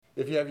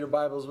If you have your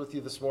Bibles with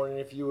you this morning,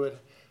 if you would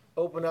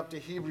open up to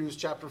Hebrews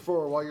chapter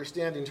 4 while you're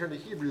standing, turn to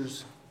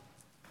Hebrews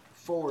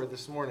 4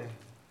 this morning.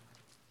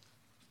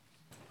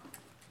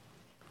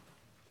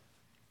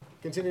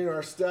 Continuing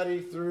our study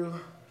through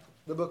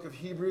the book of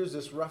Hebrews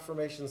this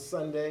Reformation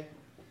Sunday,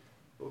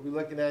 we'll be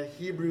looking at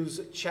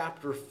Hebrews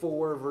chapter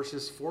 4,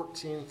 verses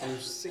 14 through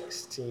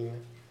 16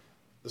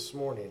 this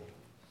morning.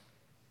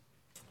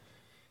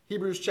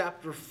 Hebrews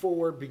chapter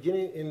 4,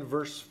 beginning in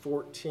verse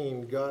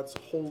 14, God's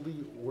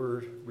holy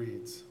word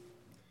reads,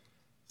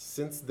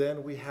 "Since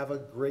then we have a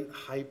great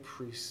high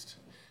priest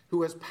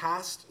who has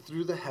passed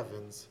through the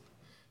heavens,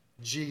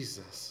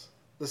 Jesus,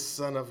 the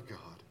Son of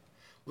God.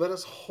 Let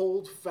us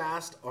hold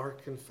fast our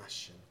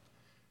confession.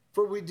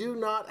 For we do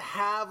not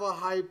have a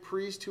high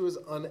priest who is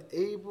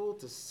unable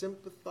to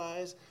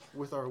sympathize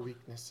with our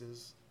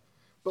weaknesses,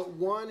 but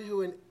one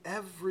who in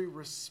every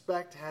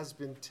respect has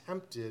been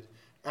tempted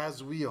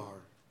as we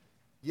are,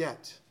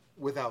 yet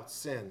without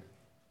sin.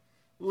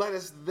 Let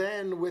us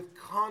then with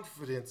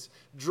confidence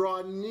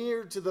draw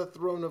near to the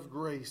throne of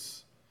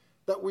grace,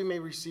 that we may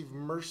receive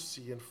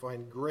mercy and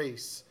find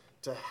grace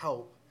to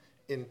help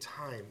in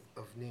time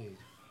of need."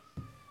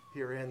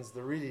 Here ends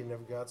the reading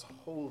of God's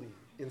holy,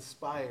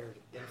 inspired,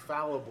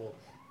 infallible,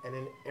 and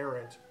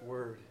inerrant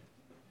word.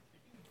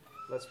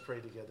 Let's pray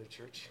together,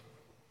 church.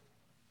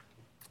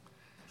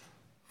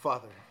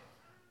 Father,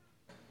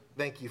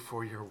 thank you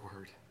for your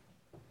word,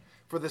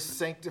 for the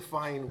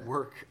sanctifying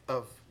work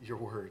of your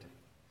word,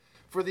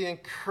 for the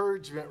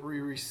encouragement we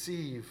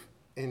receive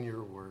in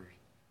your word.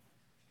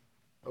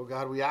 Oh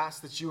God, we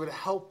ask that you would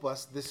help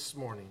us this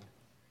morning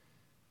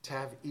to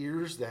have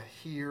ears that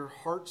hear,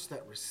 hearts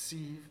that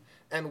receive,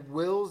 and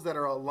wills that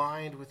are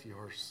aligned with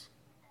yours.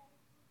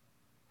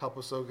 Help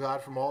us, oh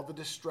God, from all the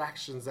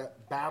distractions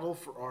that battle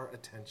for our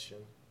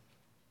attention.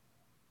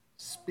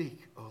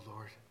 Speak, oh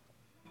Lord,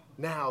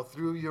 now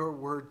through your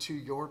word to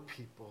your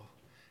people,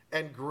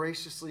 and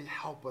graciously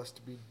help us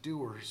to be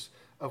doers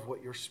of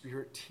what your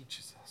Spirit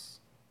teaches us.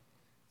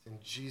 It's in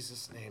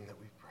Jesus' name that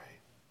we pray.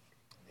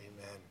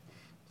 Amen.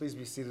 Please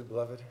be seated,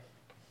 beloved.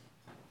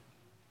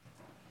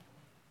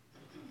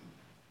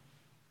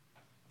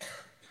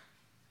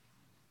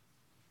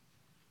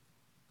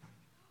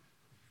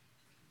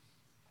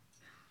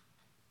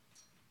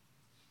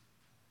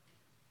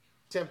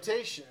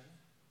 Temptation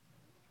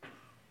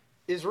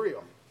is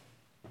real.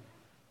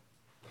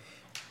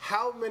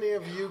 How many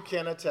of you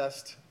can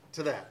attest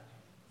to that?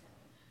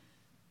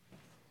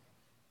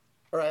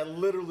 Or I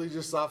literally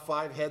just saw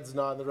 5 heads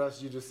nod and the rest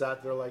of you just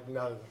sat there like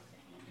none.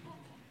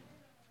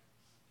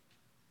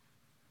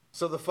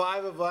 So the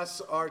 5 of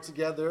us are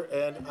together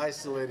and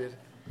isolated.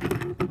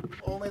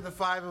 Only the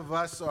 5 of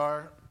us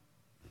are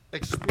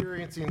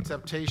experiencing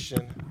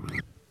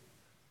temptation.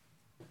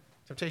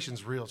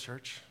 Temptation's real,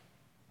 church.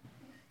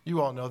 You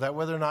all know that,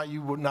 whether or not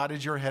you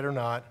nodded your head or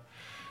not,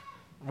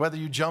 whether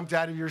you jumped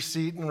out of your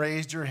seat and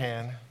raised your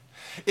hand.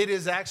 It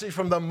is actually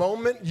from the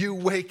moment you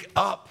wake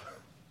up,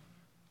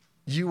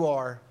 you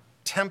are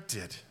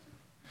tempted.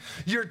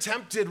 You're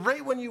tempted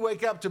right when you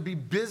wake up to be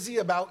busy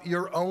about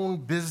your own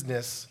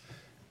business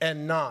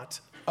and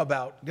not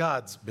about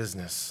God's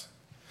business.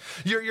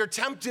 You're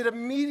tempted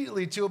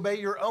immediately to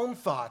obey your own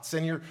thoughts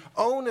and your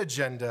own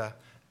agenda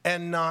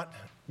and not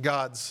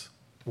God's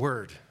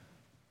word.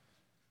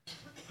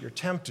 You're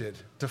tempted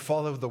to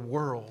follow the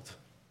world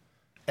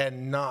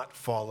and not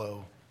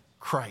follow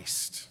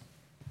Christ.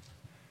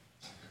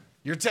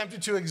 You're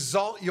tempted to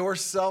exalt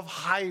yourself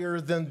higher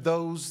than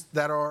those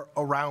that are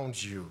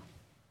around you.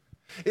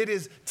 It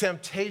is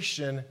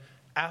temptation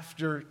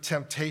after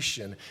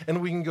temptation,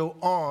 and we can go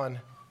on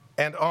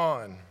and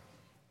on.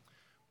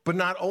 But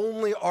not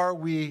only are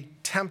we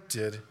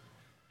tempted,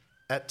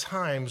 at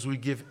times we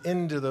give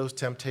in to those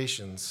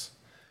temptations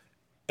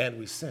and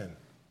we sin.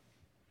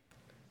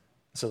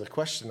 So the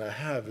question I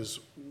have is,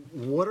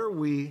 what are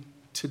we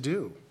to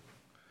do?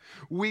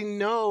 We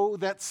know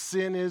that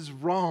sin is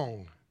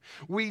wrong.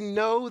 We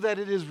know that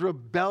it is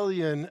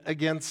rebellion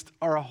against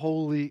our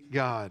holy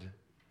God.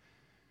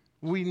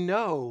 We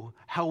know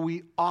how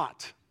we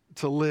ought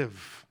to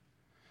live.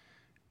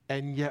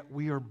 And yet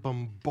we are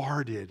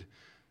bombarded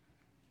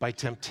by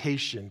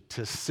temptation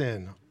to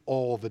sin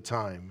all the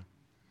time.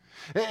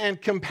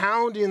 And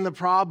compounding the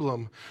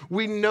problem,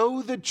 we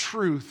know the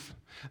truth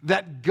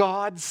that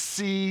God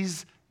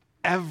sees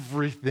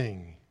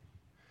everything.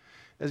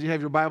 As you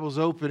have your Bibles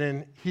open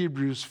in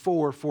Hebrews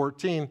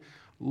 4:14,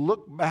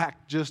 look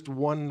back just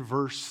one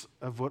verse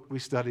of what we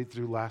studied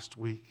through last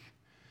week.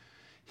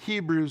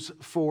 Hebrews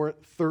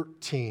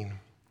 4:13.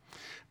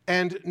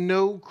 "And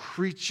no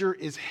creature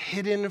is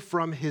hidden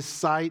from his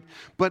sight,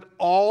 but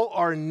all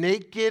are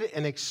naked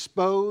and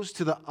exposed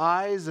to the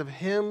eyes of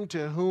him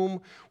to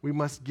whom we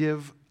must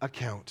give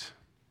account."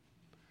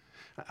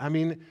 I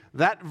mean,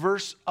 that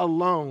verse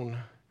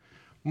alone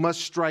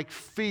must strike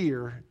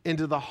fear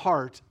into the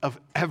heart of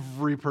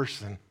every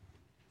person.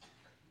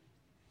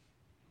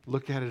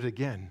 Look at it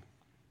again.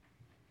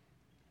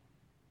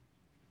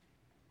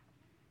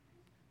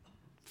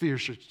 fear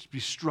should be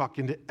struck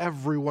into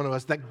every one of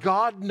us, that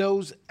God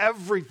knows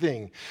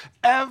everything.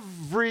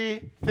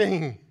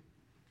 Everything.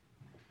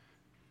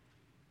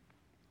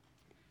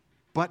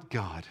 But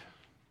God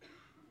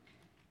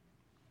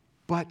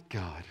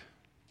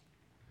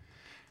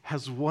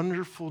has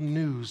wonderful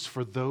news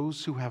for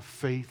those who have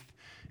faith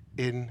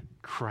in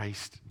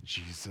Christ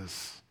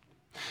Jesus.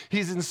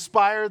 He's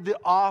inspired the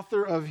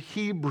author of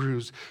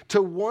Hebrews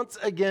to once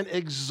again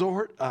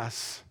exhort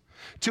us,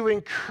 to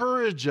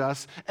encourage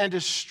us, and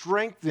to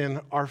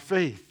strengthen our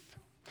faith.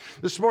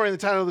 This morning, the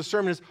title of the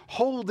sermon is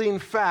Holding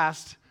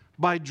Fast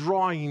by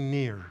Drawing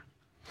Near.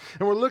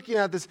 And we're looking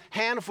at this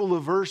handful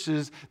of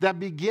verses that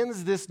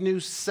begins this new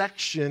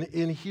section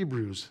in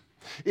Hebrews.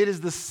 It is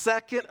the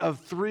second of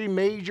three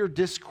major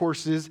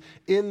discourses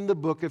in the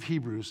book of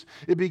Hebrews.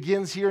 It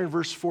begins here in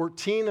verse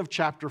 14 of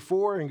chapter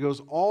 4 and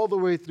goes all the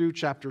way through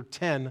chapter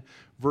 10,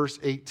 verse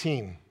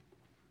 18.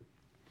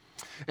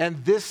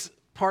 And this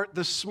part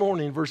this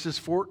morning, verses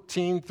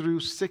 14 through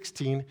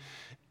 16,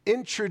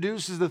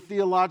 introduces the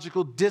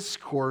theological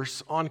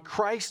discourse on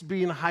Christ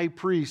being high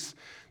priest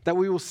that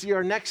we will see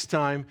our next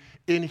time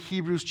in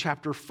Hebrews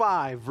chapter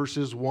 5,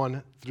 verses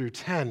 1 through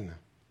 10.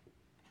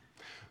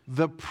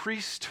 The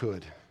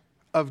priesthood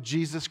of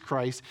Jesus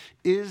Christ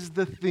is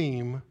the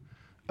theme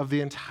of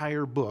the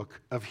entire book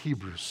of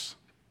Hebrews.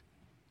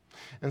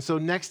 And so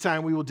next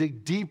time we will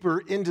dig deeper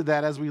into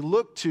that as we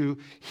look to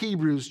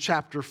Hebrews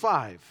chapter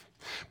 5.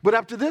 But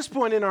up to this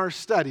point in our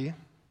study,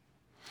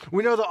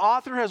 we know the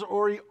author has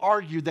already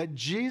argued that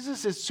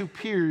Jesus is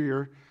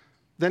superior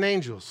than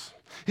angels.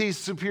 He's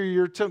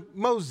superior to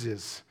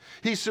Moses.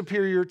 He's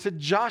superior to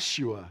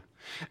Joshua.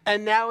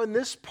 And now in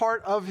this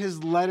part of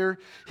his letter,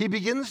 he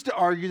begins to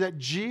argue that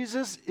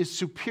Jesus is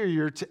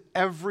superior to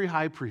every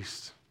high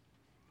priest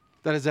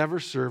that has ever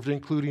served,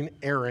 including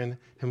Aaron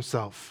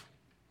himself.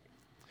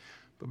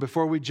 But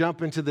before we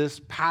jump into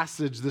this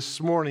passage this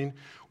morning,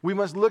 we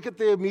must look at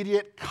the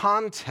immediate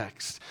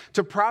context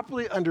to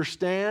properly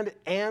understand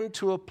and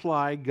to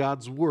apply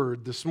God's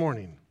word this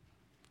morning.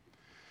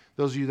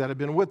 Those of you that have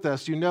been with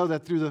us, you know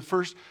that through the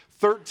first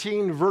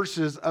 13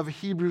 verses of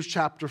Hebrews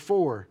chapter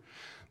 4,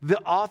 the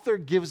author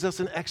gives us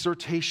an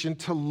exhortation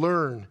to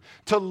learn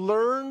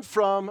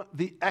from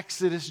the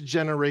Exodus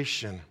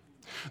generation,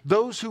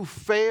 those who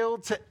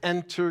failed to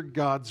enter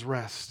God's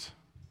rest.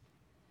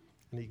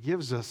 And he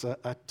gives us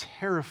a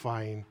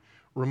terrifying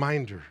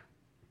reminder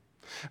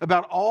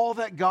about all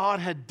that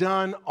God had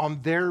done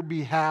on their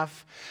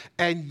behalf,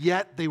 and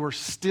yet they were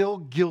still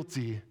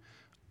guilty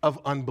of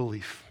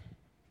unbelief.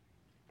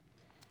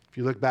 If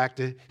you look back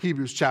to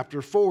Hebrews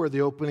chapter 4,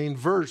 the opening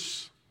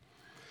verse,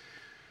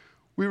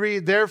 we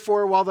read,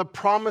 "Therefore, while the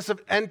promise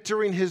of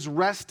entering his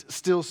rest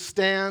still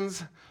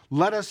stands,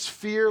 let us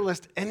fear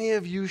lest any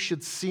of you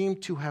should seem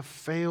to have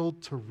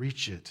failed to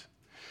reach it."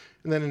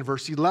 And then in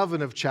verse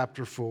 11 of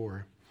chapter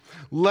 4,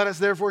 "Let us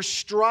therefore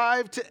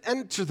strive to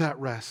enter that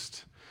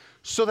rest,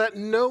 so that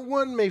no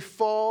one may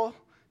fall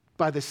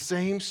by the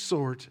same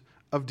sort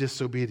of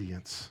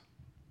disobedience."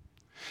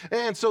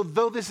 And so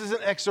though this is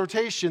an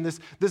exhortation,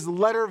 this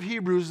letter of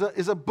Hebrews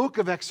is a book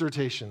of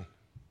exhortation,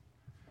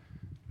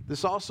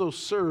 this also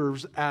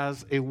serves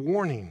as a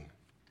warning.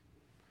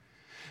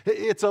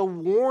 It's a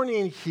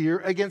warning here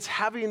against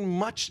having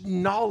much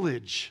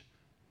knowledge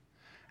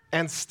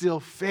and still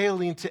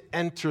failing to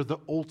enter the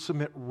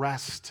ultimate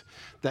rest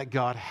that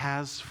God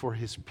has for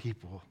his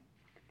people.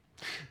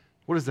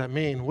 What does that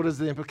mean? What is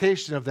the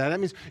implication of that? That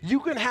means you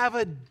can have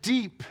a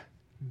deep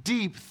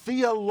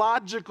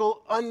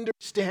theological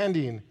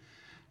understanding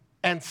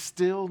and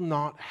still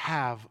not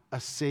have a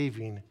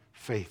saving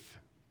faith.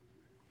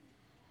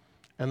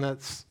 And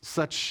that's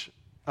such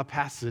a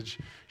passage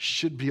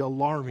should be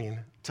alarming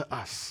to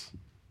us.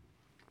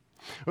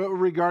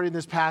 Regarding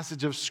this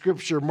passage of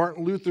Scripture,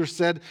 Martin Luther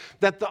said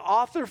that the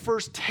author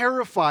first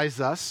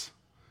terrifies us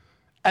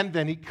and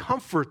then he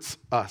comforts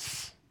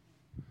us.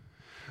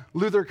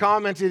 Luther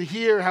commented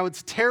here how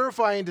it's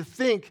terrifying to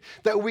think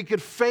that we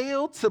could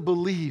fail to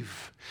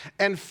believe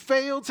and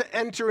fail to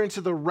enter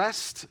into the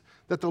rest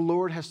that the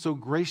Lord has so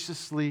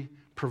graciously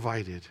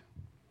provided.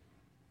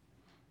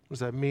 What does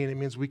that mean? It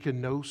means we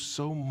can know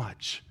so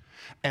much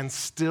and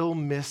still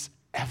miss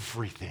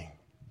everything.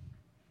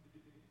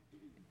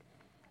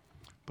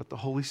 But the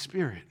Holy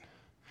Spirit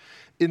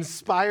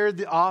inspired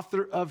the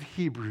author of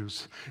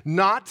Hebrews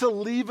not to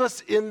leave us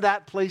in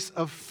that place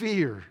of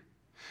fear,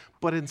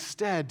 but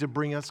instead to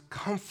bring us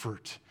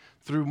comfort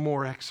through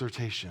more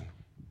exhortation.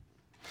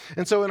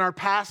 And so in our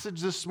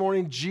passage this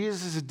morning,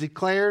 Jesus is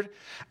declared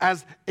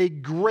as a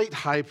great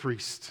high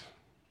priest.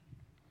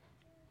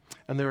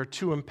 And there are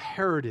two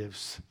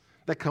imperatives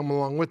that come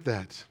along with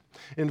that.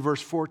 In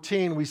verse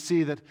 14, we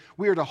see that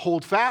we are to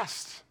hold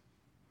fast.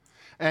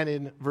 And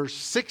in verse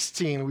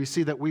 16, we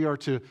see that we are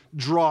to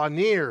draw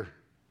near.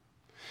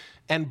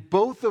 And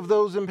both of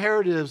those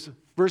imperatives,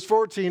 verse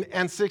 14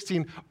 and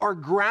 16, are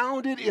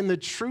grounded in the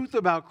truth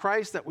about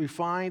Christ that we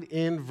find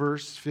in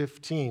verse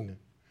 15.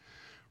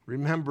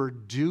 Remember,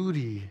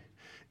 duty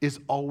is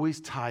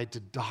always tied to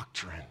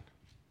doctrine.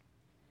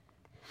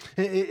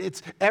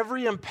 It's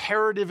every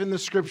imperative in the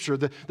Scripture,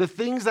 the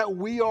things that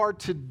we are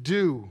to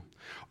do,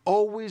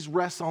 always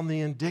rests on the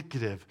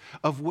indicative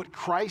of what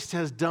Christ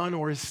has done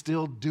or is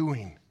still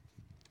doing.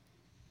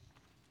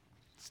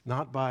 It's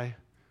not by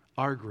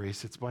our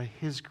grace, it's by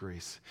His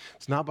grace.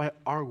 It's not by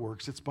our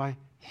works, it's by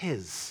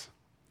His.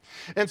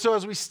 And so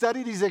as we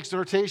study these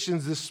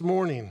exhortations this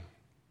morning,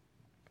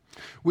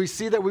 we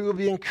see that we will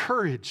be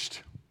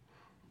encouraged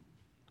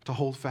to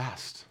hold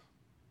fast.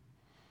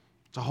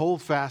 To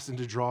hold fast and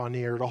to draw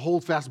near, to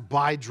hold fast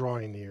by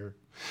drawing near.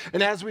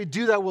 And as we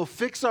do that, we'll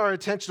fix our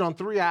attention on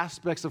three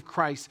aspects of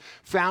Christ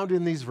found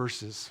in these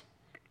verses.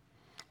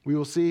 We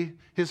will see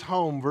His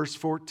home, verse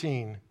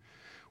 14.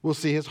 We'll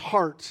see His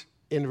heart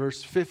in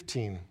verse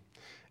 15.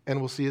 And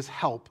we'll see His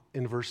help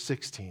in verse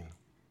 16.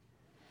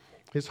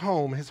 His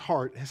home, His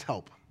heart, His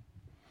help.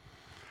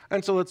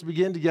 And so let's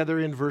begin together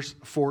in verse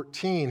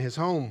 14, His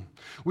home.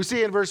 We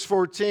see in verse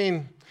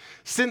 14,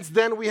 since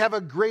then we have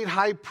a great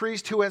high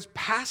priest who has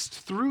passed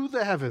through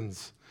the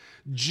heavens,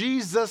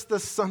 Jesus, the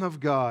Son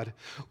of God.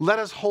 Let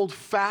us hold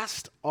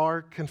fast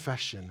our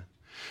confession.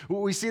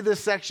 We see this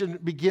section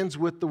begins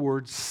with the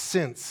word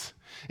since.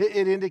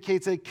 It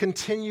indicates a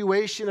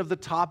continuation of the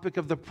topic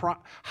of the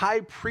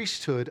high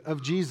priesthood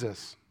of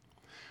Jesus,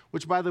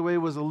 which, by the way,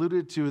 was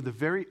alluded to at the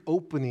very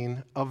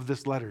opening of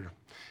this letter.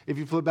 If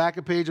you flip back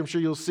a page, I'm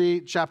sure you'll see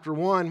chapter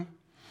 1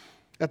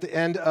 at the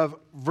end of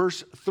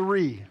verse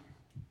 3.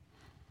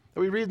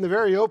 We read in the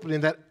very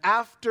opening that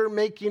after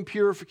making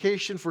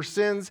purification for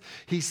sins,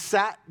 He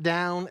sat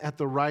down at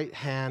the right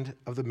hand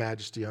of the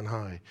Majesty on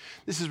high.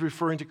 This is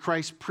referring to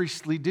Christ's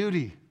priestly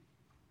duty.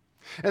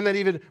 And then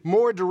even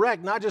more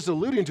direct, not just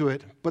alluding to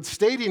it, but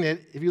stating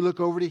it, if you look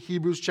over to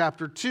Hebrews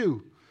chapter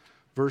 2,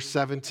 verse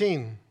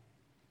 17.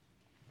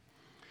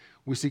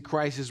 We see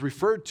Christ is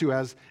referred to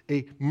as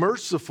a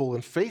merciful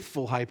and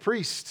faithful high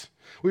priest.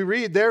 We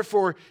read,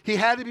 therefore, He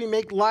had to be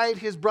made like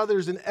His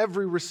brothers in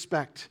every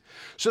respect,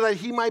 so that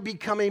He might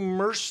become a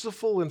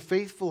merciful and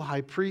faithful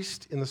high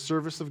priest in the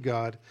service of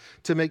God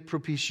to make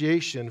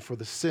propitiation for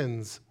the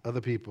sins of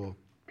the people.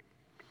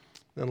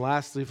 Then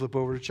lastly, flip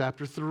over to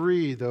chapter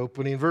 3, the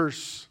opening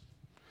verse,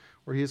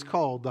 where He is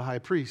called the high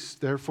priest.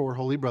 Therefore,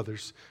 holy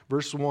brothers,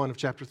 verse 1 of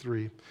chapter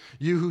 3,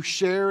 you who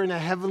share in a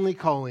heavenly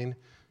calling,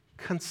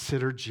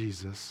 consider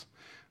Jesus,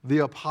 the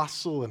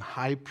apostle and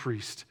high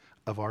priest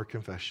of our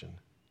confession.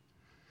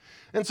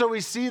 And so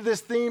we see this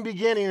theme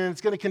beginning, and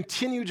it's going to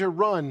continue to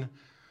run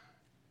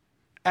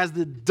as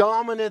the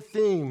dominant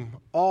theme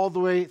all the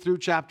way through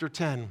chapter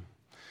 10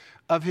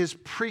 of His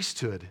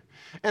priesthood.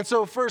 And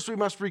so first we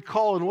must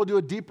recall, and we'll do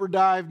a deeper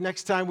dive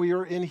next time we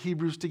are in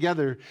Hebrews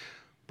together,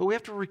 but we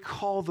have to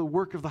recall the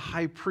work of the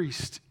high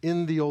priest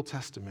in the Old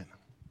Testament.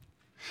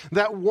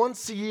 That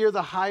once a year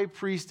the high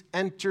priest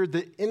entered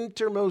the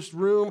innermost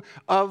room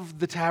of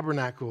the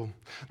tabernacle,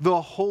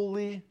 the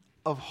Holy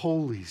of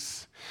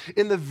Holies,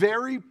 in the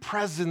very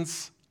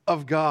presence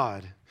of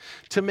God,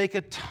 to make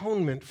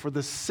atonement for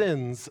the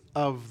sins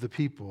of the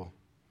people.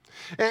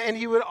 And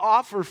He would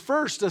offer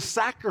first a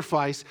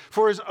sacrifice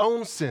for His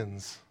own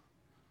sins,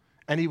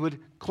 and He would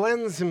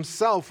cleanse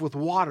Himself with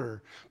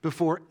water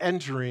before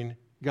entering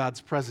God's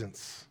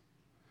presence.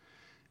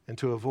 And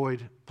to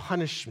avoid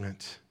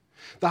punishment,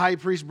 the high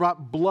priest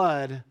brought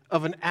blood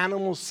of an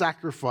animal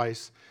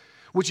sacrifice,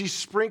 which he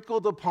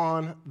sprinkled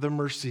upon the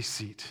mercy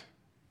seat.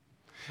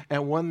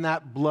 And when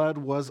that blood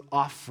was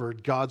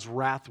offered, God's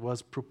wrath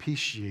was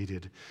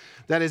propitiated.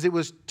 That is, it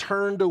was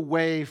turned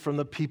away from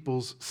the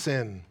people's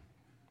sin.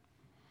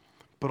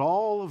 But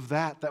all of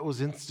that was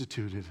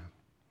instituted,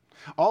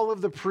 all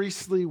of the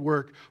priestly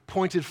work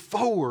pointed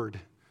forward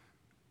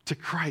to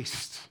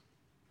Christ,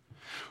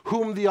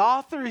 whom the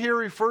author here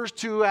refers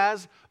to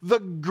as the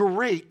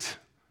great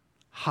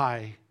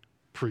high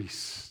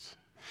priest.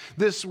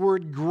 This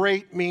word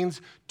great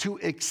means to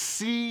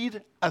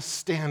exceed a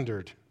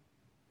standard.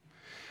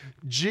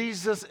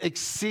 Jesus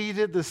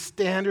exceeded the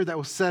standard that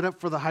was set up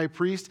for the high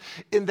priest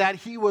in that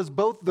He was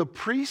both the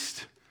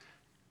priest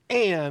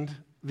and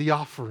the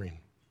offering.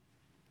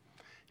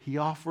 He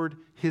offered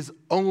His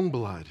own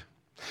blood,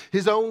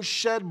 His own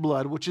shed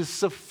blood, which is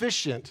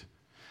sufficient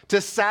to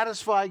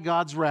satisfy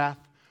God's wrath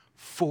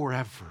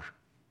forever.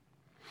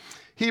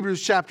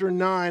 Hebrews chapter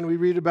 9, we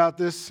read about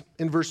this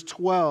in verse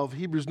 12.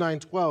 Hebrews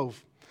 9:12.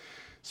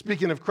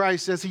 Speaking of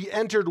Christ, says He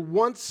entered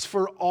once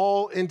for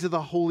all into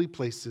the holy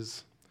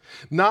places,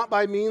 not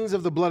by means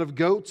of the blood of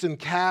goats and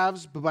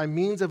calves, but by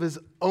means of His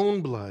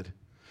own blood,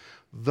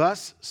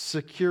 thus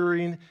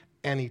securing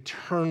an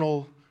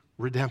eternal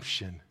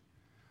redemption.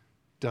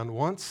 Done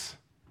once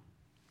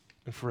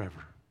and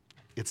forever.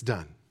 It's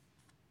done.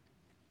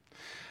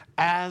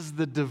 As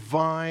the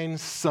divine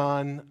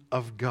Son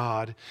of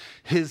God,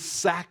 His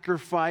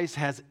sacrifice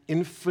has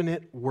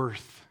infinite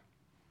worth.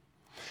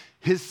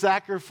 His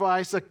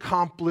sacrifice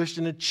accomplished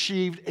and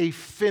achieved a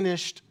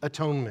finished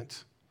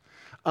atonement,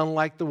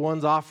 unlike the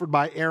ones offered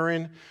by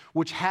Aaron,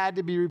 which had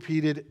to be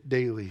repeated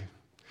daily.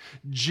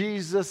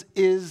 Jesus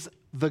is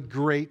the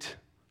great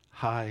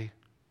high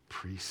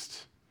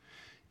priest.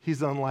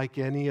 He's unlike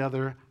any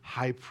other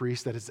high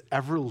priest that has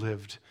ever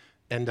lived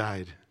and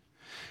died.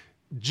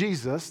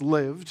 Jesus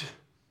lived,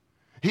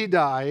 he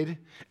died,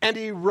 and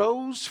he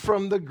rose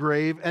from the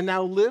grave and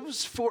now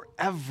lives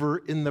forever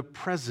in the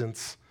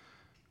presence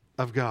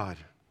of God.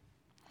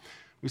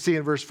 We see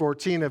in verse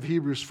 14 of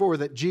Hebrews 4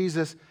 that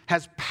Jesus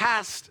has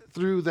passed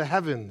through the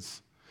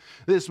heavens.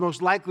 This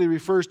most likely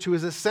refers to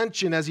his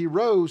ascension as he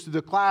rose through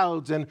the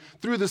clouds and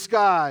through the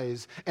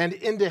skies and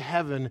into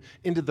heaven,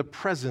 into the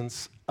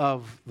presence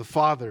of the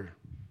Father.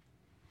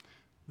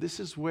 This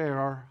is where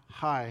our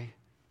high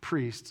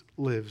priest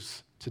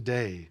lives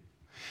today.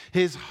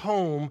 His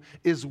home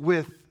is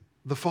with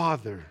the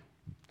Father.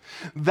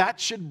 That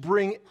should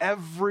bring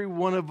every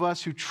one of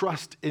us who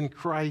trust in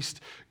Christ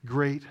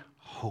great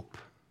hope.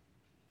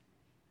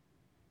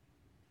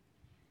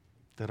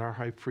 That our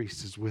high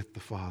priest is with the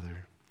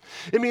Father.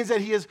 It means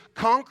that he has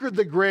conquered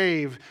the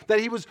grave, that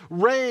he was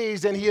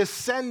raised and he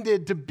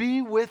ascended to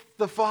be with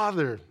the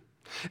Father,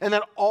 and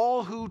that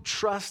all who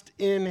trust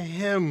in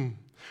him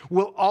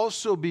will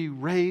also be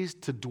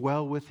raised to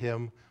dwell with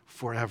him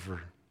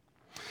forever.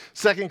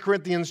 2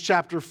 Corinthians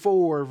chapter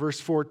 4, verse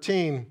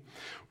 14,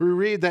 we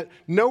read that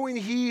knowing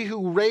he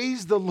who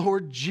raised the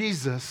Lord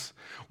Jesus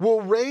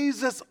will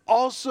raise us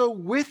also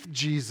with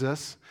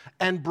Jesus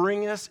and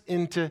bring us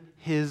into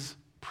his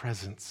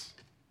presence.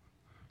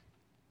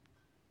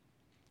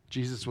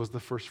 Jesus was the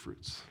first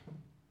fruits.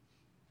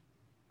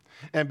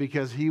 And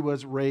because he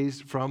was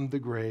raised from the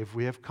grave,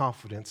 we have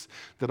confidence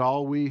that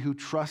all we who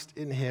trust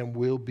in him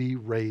will be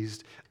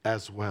raised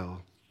as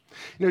well.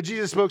 You know,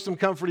 Jesus spoke some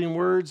comforting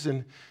words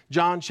in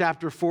John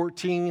chapter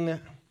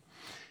 14.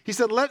 He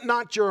said, "Let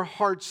not your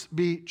hearts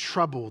be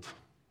troubled.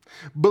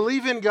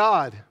 Believe in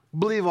God.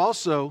 Believe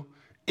also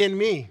in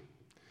me.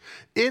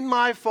 In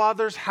my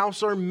Father's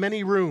house are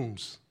many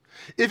rooms.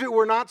 If it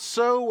were not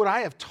so, would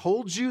I have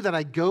told you that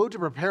I go to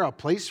prepare a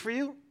place for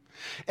you?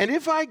 And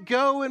if I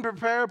go and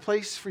prepare a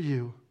place for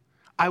you,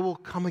 I will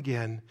come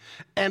again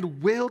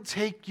and will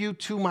take you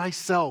to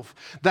myself,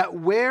 that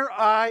where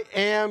I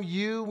am,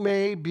 you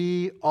may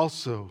be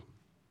also."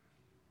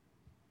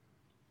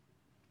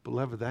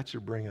 Beloved, that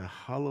should bring a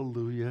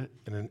hallelujah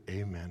and an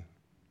amen.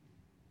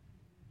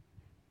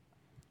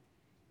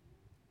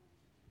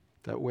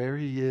 That where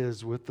he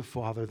is with the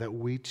Father, that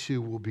we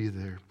too will be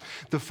there.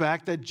 The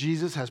fact that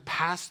Jesus has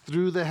passed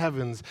through the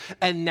heavens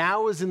and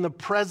now is in the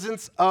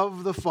presence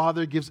of the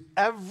Father gives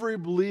every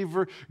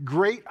believer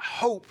great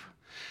hope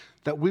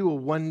that we will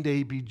one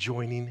day be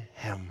joining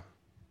him.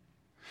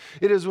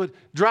 It is what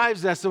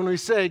drives us when we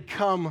say,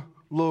 "Come,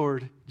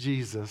 Lord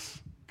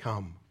Jesus,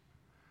 come.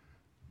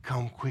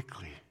 Come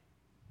quickly."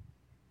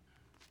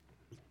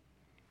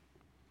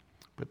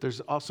 But there's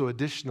also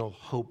additional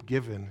hope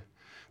given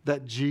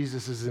that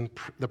Jesus is in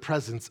the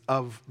presence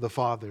of the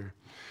Father.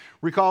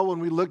 Recall when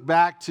we look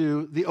back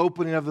to the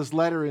opening of this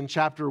letter in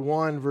chapter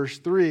 1, verse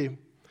 3,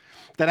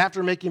 that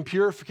after making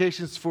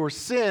purifications for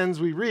sins,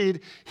 we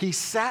read, he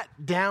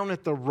sat down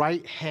at the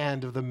right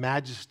hand of the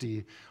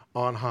Majesty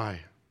on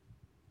high.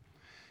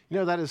 You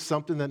know, that is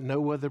something that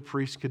no other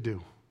priest could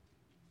do,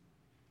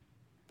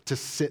 to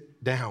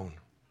sit down.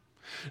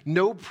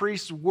 No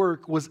priest's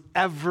work was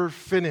ever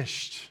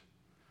finished,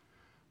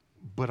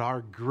 but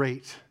our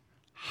great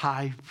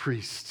high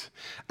priest,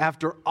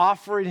 after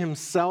offering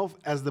himself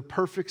as the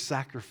perfect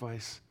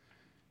sacrifice,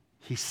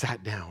 he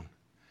sat down.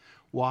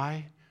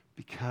 Why?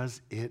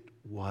 Because it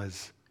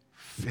was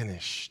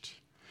finished.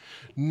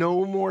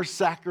 No more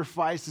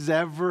sacrifices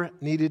ever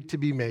needed to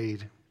be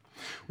made.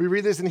 We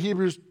read this in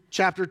Hebrews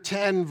chapter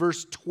 10,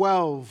 verse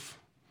 12.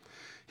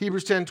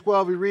 Hebrews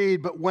 10:12, we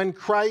read, "But when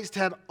Christ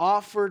had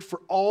offered for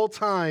all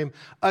time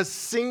a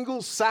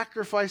single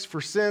sacrifice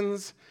for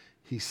sins,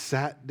 he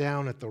sat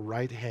down at the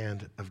right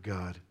hand of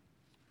God."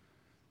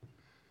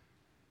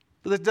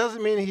 But that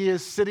doesn't mean he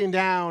is sitting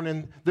down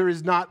and there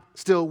is not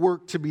still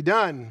work to be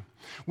done.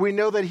 We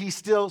know that he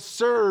still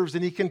serves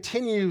and he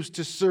continues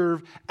to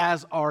serve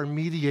as our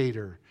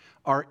mediator,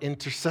 our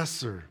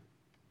intercessor.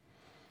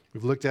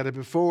 We've looked at it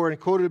before and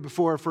quoted it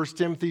before, 1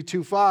 Timothy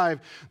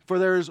 2:5, "For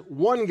there is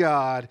one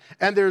God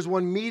and there is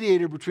one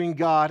mediator between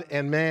God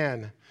and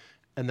man,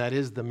 and that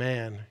is the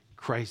man,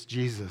 Christ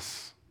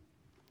Jesus."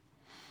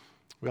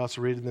 We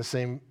also read in the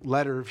same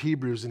letter of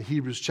Hebrews in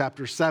Hebrews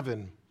chapter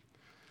 7.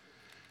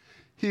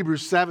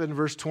 Hebrews 7,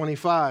 verse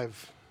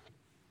 25.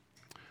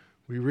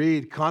 We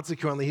read,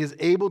 "Consequently, he is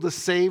able to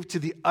save to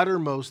the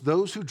uttermost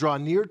those who draw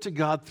near to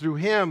God through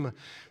him,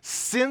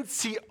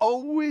 since he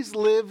always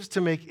lives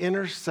to make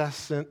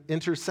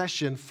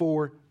intercession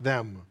for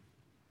them."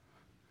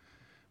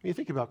 When you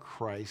think about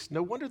Christ,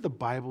 no wonder the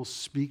Bible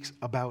speaks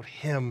about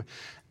him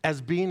as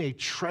being a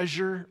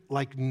treasure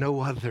like no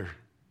other.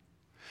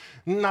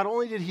 Not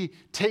only did he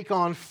take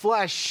on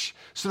flesh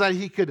so that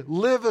he could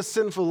live a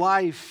sinful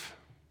life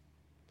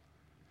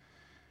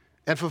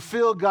and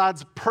fulfill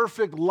God's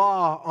perfect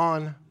law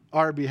on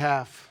our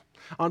behalf,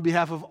 on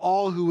behalf of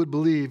all who would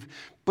believe,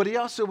 but he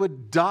also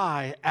would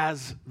die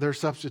as their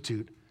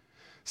substitute,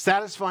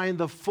 satisfying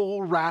the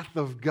full wrath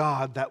of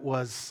God that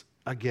was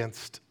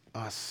against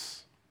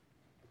us.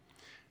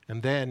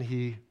 And then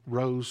he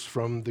rose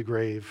from the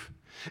grave.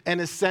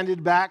 and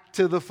ascended back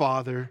to the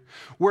Father,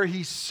 where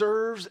he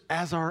serves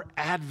as our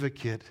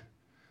advocate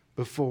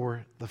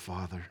before the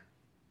Father.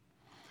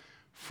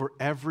 For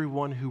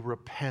everyone who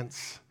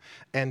repents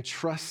and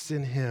trusts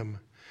in him,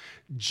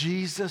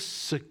 Jesus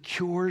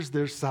secures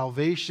their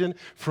salvation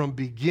from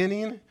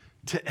beginning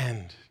to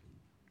end.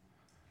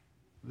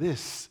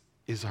 This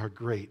is our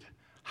great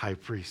high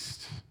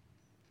priest.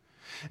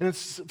 And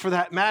it's for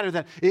that matter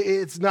that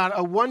it's not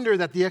a wonder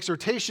that the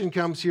exhortation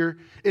comes here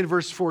in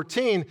verse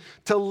 14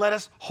 to let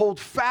us hold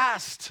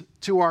fast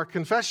to our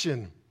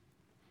confession.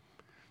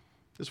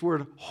 This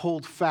word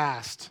hold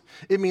fast,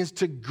 it means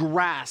to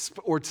grasp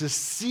or to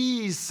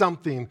seize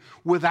something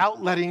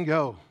without letting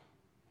go.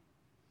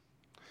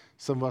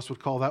 Some of us would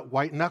call that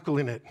white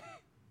knuckling it.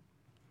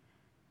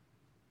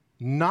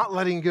 Not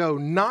letting go,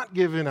 not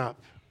giving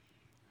up.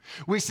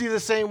 We see the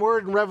same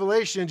word in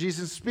Revelation.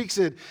 Jesus speaks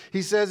it.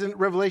 He says in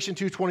Revelation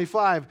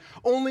 2:25,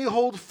 only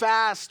hold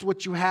fast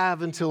what you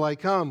have until I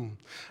come.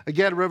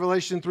 Again,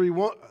 Revelation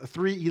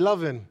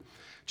 3:11,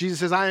 Jesus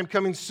says, I am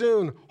coming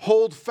soon.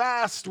 Hold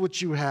fast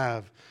what you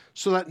have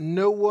so that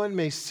no one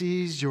may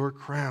seize your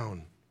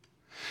crown.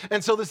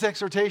 And so this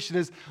exhortation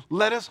is,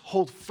 let us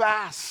hold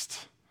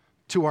fast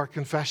to our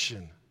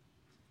confession.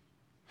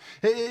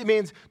 It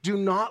means do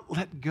not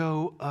let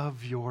go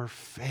of your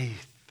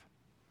faith.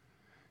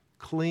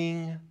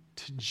 Cling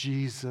to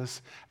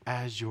Jesus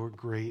as your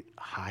great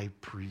high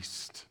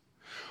priest.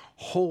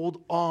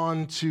 Hold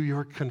on to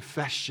your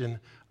confession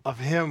of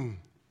him.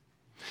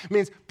 It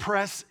means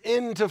press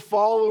into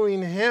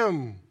following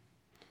him.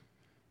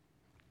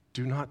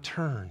 Do not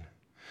turn.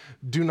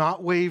 Do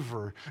not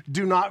waver.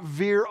 Do not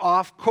veer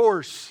off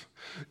course.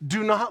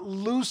 Do not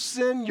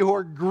loosen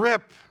your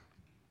grip.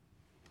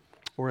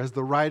 Or as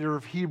the writer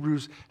of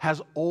Hebrews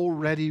has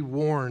already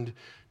warned,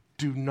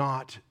 do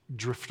not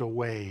drift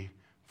away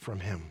from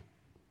him.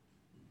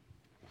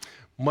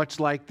 Much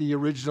like the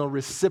original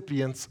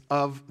recipients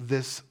of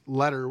this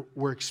letter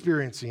were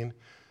experiencing,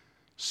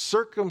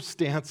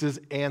 circumstances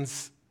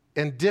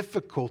and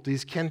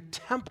difficulties can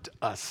tempt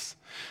us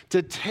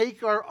to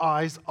take our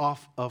eyes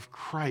off of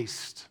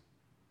Christ.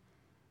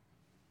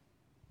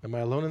 Am I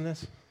alone in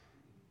this?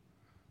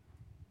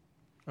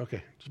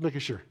 Okay, just making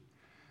sure.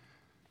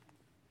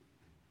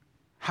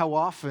 How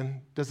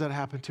often does that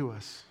happen to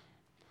us?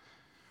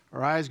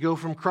 Our eyes go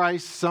from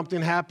Christ,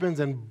 something happens,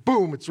 and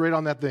boom, it's right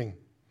on that thing.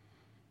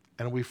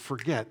 And we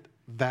forget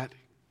that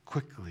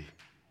quickly.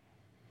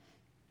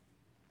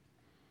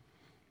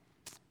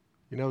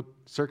 You know,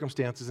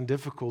 circumstances and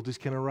difficulties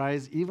can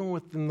arise even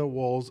within the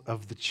walls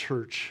of the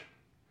church,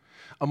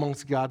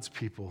 amongst God's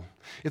people.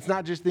 It's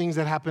not just things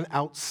that happen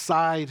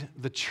outside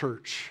the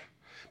church,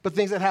 but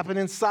things that happen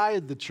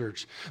inside the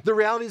church. The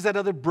reality is that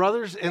other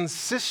brothers and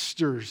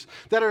sisters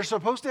that are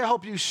supposed to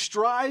help you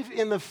strive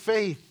in the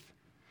faith,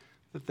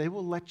 that they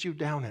will let you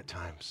down at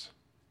times.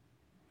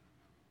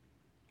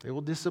 They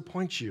will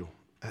disappoint you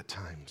at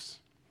times.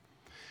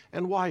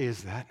 And why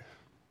is that?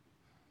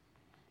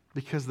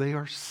 Because they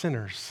are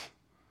sinners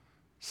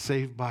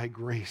saved by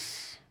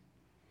grace.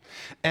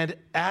 And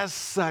as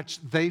such,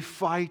 they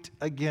fight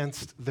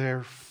against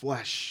their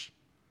flesh.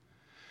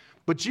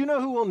 But you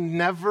know who will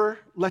never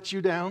let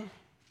you down?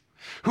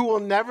 Who will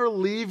never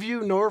leave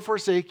you nor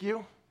forsake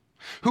you?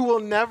 Who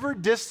will never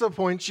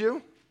disappoint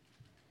you?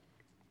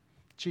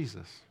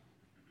 Jesus.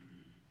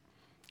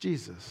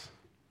 Jesus.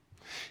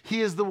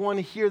 He is the one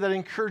here that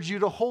encouraged you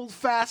to hold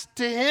fast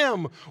to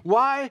him.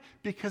 Why?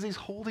 Because he's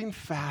holding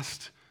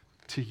fast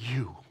to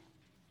you.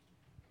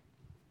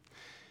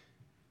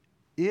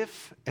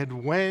 If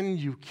and when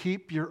you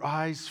keep your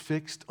eyes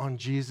fixed on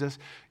Jesus,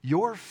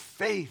 your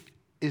faith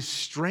is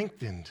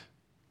strengthened.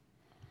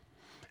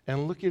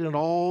 And looking at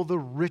all the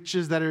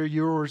riches that are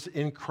yours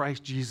in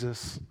Christ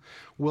Jesus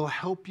will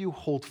help you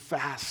hold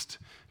fast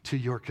to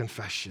your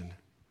confession.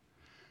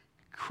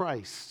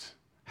 Christ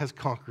has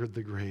conquered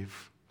the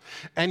grave,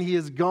 and he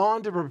has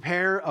gone to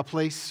prepare a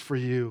place for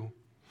you.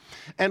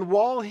 And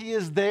while he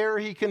is there,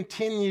 he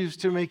continues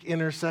to make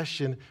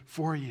intercession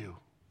for you.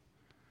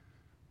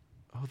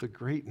 Oh, the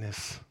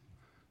greatness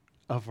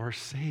of our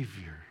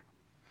Savior.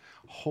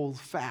 Hold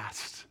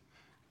fast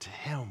to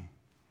him.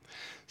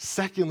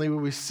 Secondly,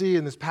 what we see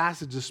in this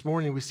passage this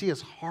morning, we see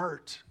his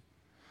heart.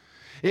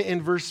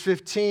 In verse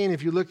 15,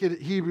 if you look at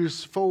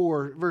Hebrews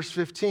 4, verse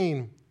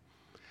 15,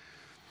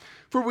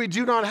 for we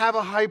do not have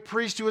a high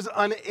priest who is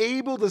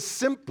unable to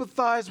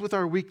sympathize with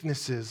our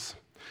weaknesses,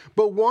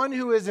 but one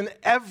who is in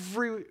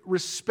every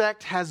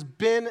respect has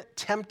been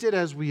tempted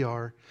as we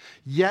are,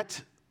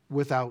 yet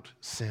without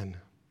sin.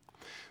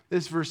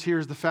 This verse here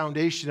is the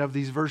foundation of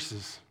these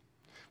verses.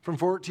 From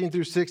 14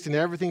 through 16,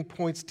 everything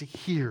points to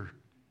here.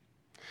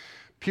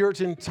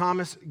 Puritan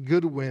Thomas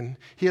Goodwin,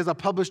 he has a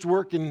published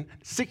work in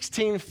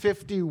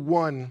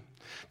 1651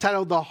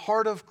 titled The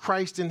Heart of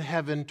Christ in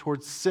Heaven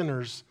Towards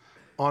Sinners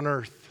on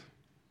Earth.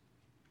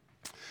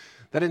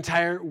 That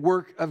entire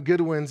work of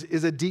Goodwin's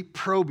is a deep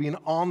probing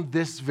on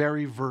this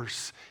very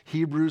verse,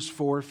 Hebrews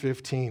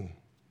 4:15.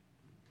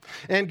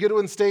 And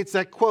Goodwin states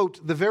that,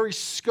 quote, the very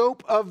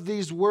scope of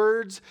these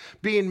words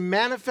being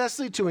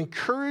manifestly to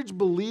encourage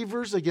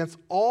believers against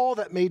all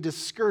that may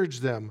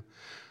discourage them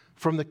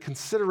from the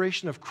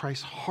consideration of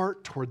Christ's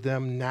heart toward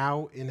them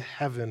now in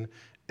heaven,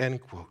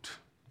 end quote.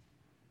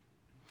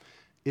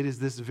 It is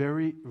this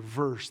very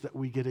verse that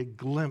we get a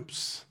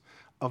glimpse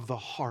of the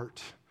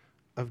heart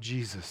of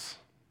Jesus.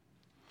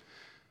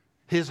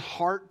 His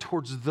heart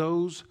towards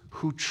those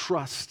who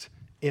trust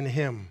in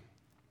him.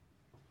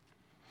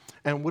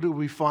 And what do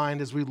we find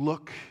as we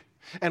look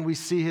and we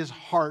see his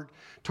heart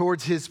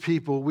towards his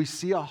people? We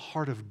see a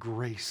heart of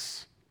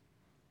grace.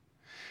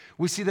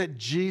 We see that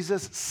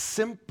Jesus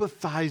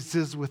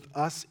sympathizes with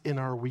us in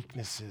our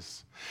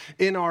weaknesses,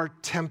 in our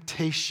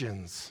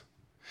temptations.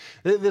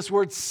 This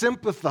word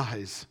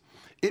sympathize,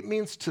 it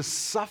means to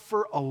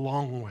suffer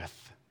along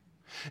with.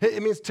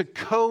 It means to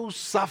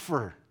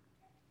co-suffer.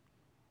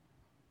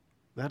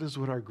 That is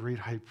what our great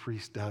high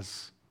priest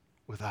does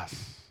with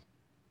us.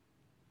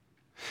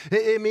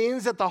 It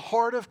means that the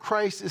heart of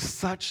Christ is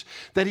such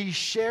that he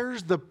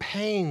shares the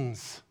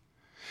pains,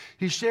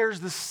 he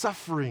shares the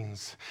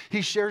sufferings,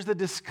 he shares the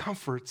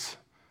discomforts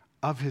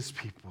of his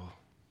people.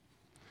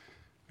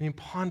 I mean,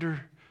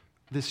 ponder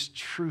this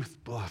truth,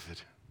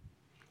 beloved,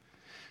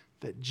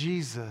 that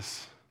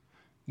Jesus,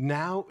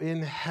 now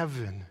in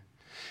heaven,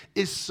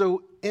 is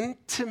so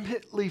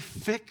intimately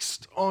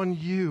fixed on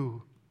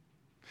you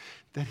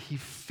that he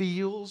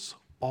feels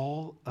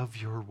all of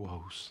your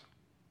woes.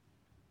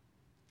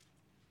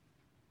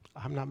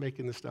 I'm not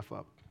making this stuff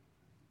up.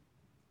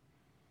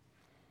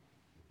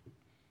 It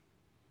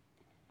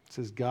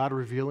says God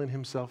revealing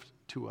himself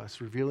to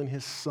us, revealing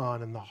his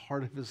Son and the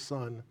heart of his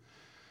Son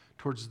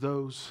towards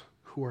those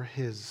who are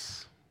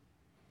his.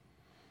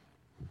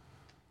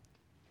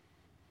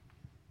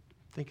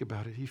 Think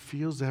about it. He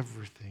feels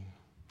everything.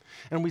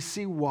 And we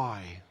see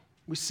why.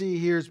 We see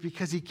here is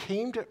because he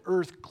came to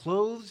earth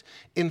clothed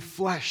in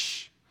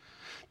flesh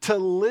to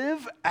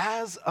live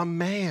as a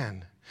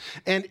man.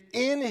 And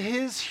in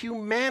his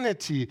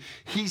humanity,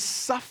 he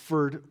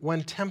suffered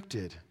when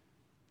tempted.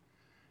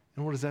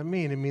 And what does that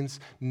mean? It means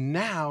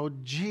now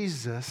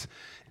Jesus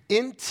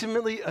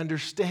intimately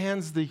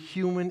understands the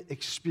human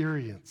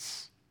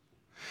experience.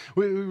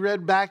 We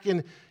read back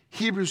in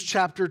Hebrews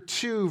chapter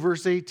 2,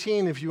 verse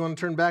 18, if you want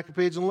to turn back a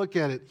page and look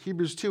at it.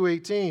 Hebrews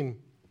 2:18.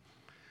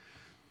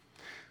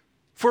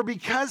 For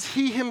because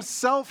he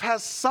himself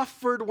has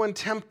suffered when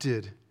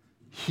tempted,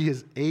 he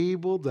is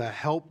able to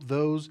help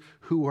those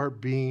who are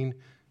being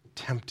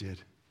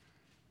tempted.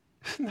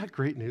 Isn't that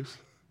great news?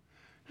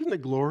 Isn't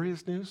that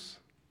glorious news?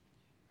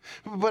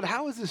 But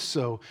how is this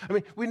so? I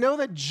mean, we know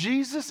that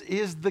Jesus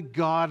is the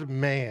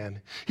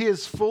God-man. He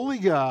is fully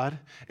God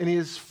and he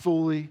is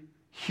fully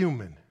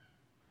human.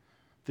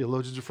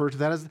 Theologians refer to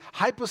that as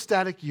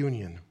hypostatic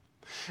union.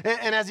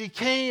 And as he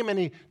came and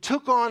he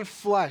took on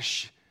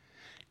flesh,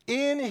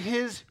 in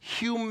his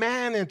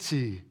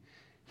humanity,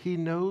 he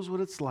knows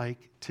what it's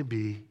like to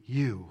be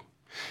you.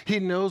 He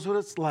knows what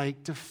it's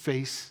like to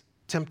face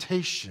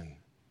temptation.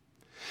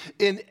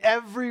 In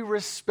every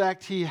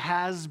respect, he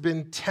has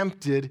been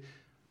tempted,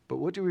 but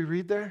what do we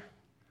read there?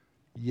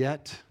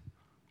 Yet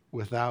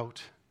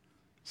without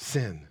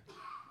sin.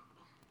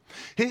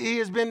 He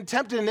has been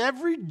tempted in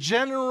every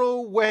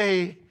general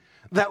way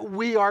that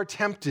we are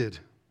tempted.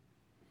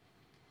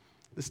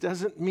 This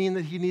doesn't mean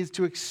that he needs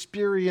to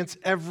experience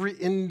every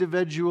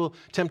individual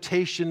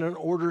temptation in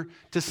order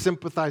to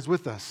sympathize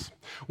with us.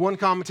 One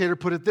commentator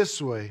put it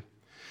this way.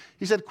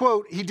 He said,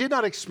 quote, he did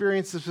not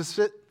experience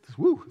the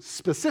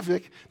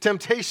specific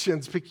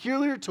temptations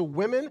peculiar to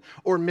women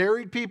or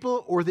married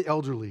people or the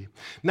elderly.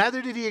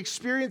 Neither did he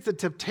experience the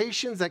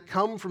temptations that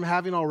come from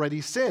having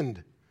already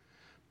sinned.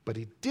 But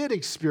he did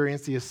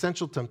experience the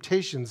essential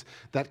temptations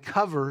that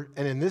cover,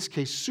 and in this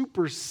case,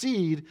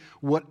 supersede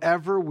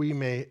whatever we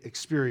may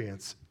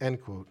experience, end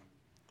quote.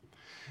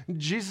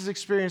 Jesus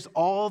experienced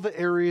all the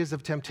areas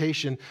of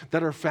temptation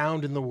that are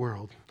found in the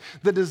world.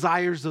 The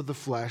desires of the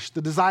flesh,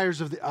 the desires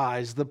of the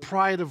eyes, the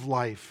pride of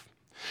life.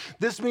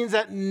 This means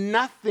that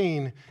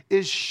nothing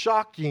is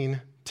shocking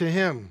to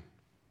him.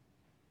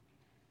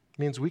 It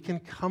means we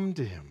can come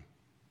to him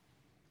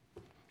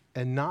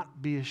and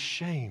not be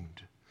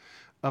ashamed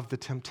of the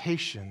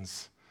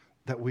temptations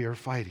that we are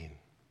fighting.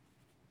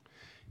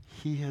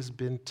 He has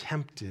been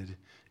tempted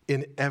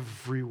in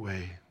every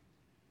way.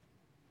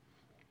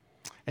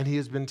 And he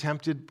has been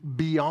tempted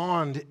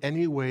beyond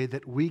any way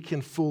that we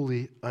can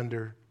fully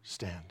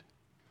understand.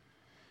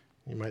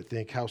 You might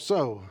think, how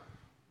so?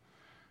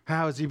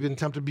 How has he been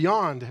tempted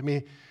beyond? I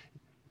mean,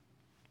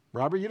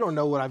 Robert, you don't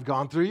know what I've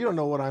gone through. You don't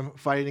know what I'm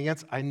fighting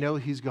against. I know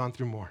he's gone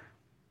through more.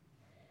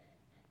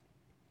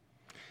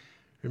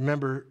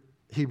 Remember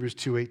Hebrews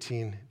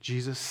 2:18,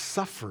 Jesus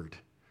suffered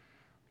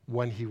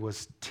when he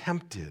was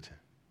tempted.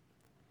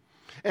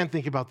 And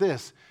think about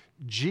this,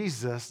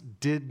 Jesus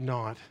did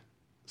not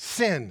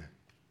sin.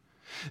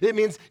 It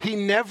means he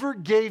never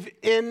gave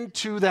in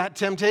to that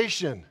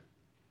temptation.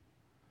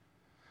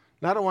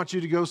 Now, I don't want you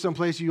to go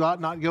someplace you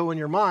ought not go in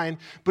your mind,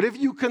 but if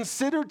you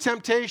consider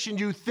temptation,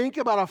 you think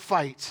about a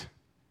fight.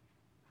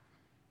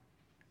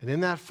 And in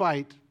that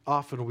fight,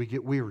 often we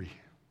get weary.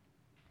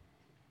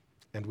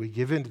 And we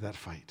give in to that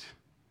fight.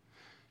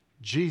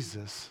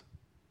 Jesus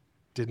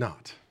did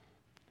not.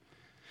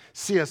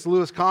 C.S.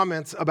 Lewis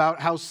comments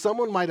about how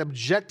someone might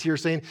object here,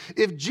 saying,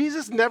 if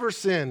Jesus never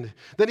sinned,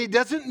 then he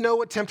doesn't know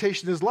what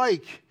temptation is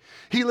like.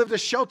 He lived a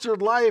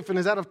sheltered life and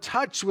is out of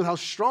touch with how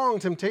strong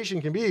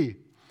temptation can be.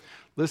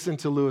 Listen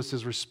to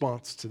Lewis's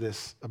response to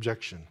this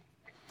objection.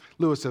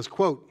 Lewis says,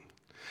 quote,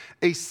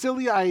 a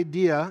silly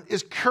idea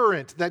is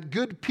current that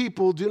good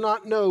people do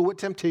not know what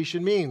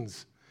temptation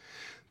means.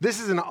 This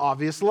is an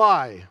obvious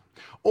lie.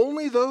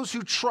 Only those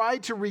who try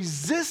to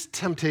resist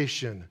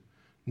temptation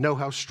know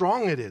how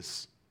strong it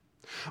is.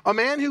 A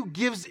man who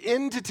gives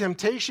in to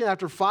temptation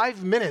after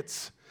 5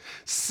 minutes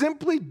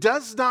simply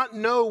does not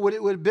know what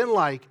it would have been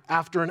like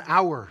after an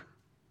hour.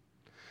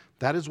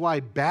 That is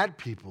why bad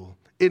people,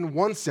 in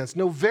one sense,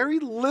 know very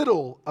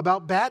little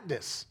about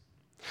badness.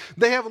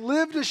 They have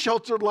lived a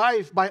sheltered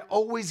life by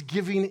always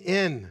giving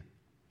in.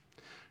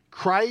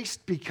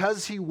 Christ,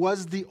 because he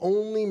was the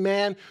only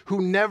man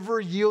who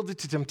never yielded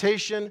to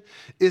temptation,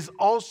 is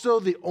also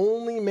the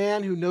only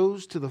man who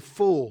knows to the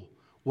full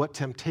what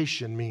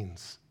temptation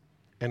means.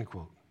 End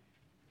quote.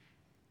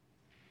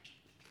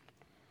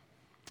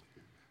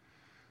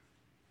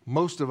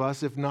 Most of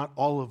us, if not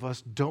all of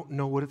us, don't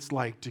know what it's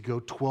like to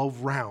go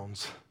 12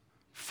 rounds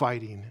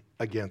fighting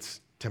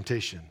against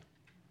temptation.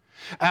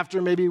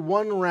 After maybe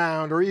 1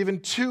 round or even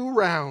 2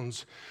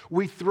 rounds,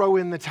 we throw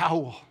in the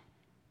towel.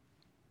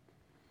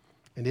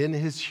 And in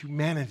his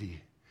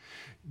humanity,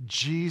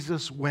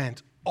 Jesus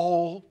went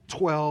all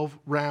 12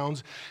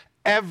 rounds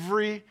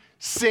every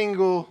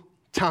single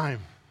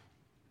time.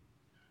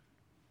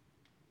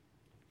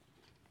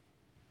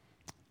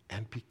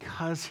 And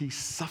because he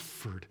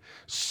suffered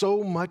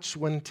so much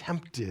when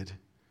tempted,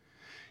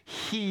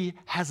 he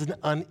has an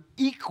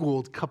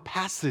unequaled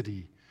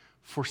capacity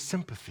for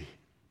sympathy.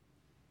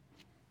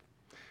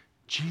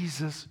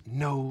 Jesus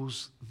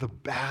knows the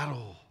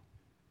battle.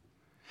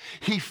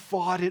 He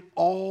fought it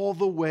all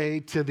the way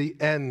to the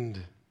end.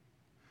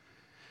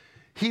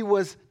 He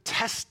was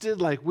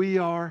tested like we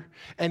are,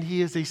 and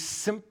he is a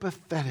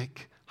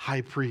sympathetic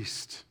high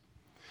priest.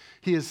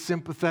 He is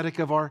sympathetic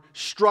of our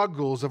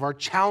struggles, of our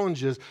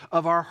challenges,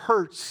 of our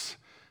hurts,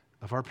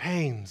 of our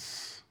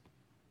pains.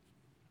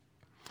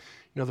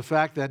 You know, the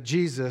fact that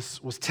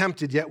Jesus was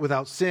tempted yet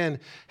without sin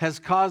has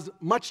caused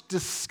much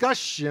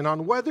discussion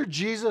on whether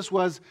Jesus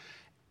was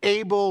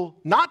able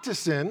not to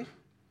sin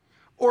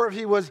or if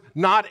he was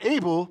not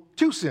able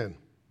to sin.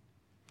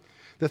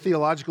 The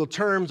theological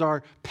terms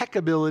are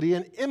peccability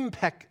and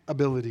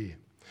impeccability.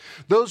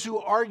 Those who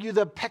argue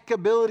the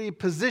peccability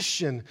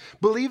position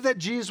believe that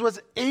Jesus was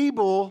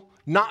able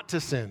not to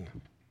sin,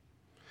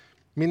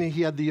 meaning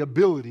he had the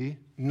ability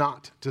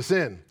not to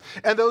sin.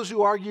 And those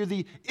who argue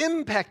the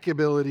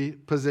impeccability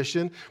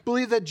position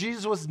believe that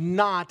Jesus was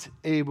not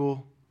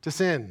able to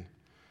sin,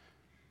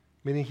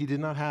 meaning he did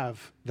not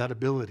have that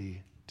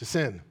ability to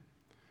sin.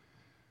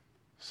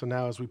 So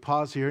now as we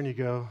pause here and you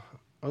go,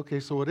 okay,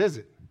 so what is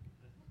it?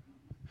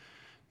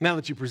 Now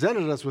that you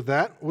presented us with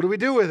that, what do we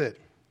do with it?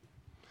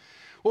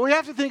 Well, we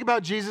have to think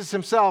about Jesus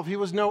himself. He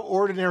was no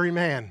ordinary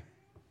man.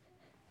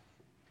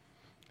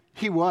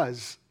 He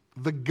was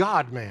the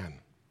God-man.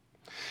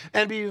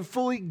 And being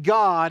fully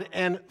God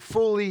and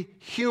fully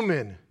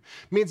human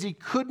means he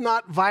could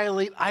not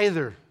violate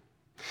either.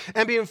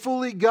 And being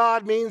fully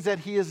God means that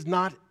he is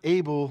not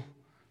able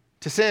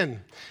to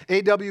sin.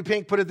 A.W.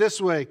 Pink put it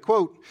this way,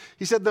 quote,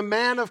 he said, the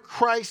man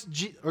Christ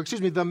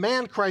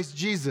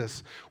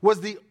Jesus was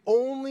the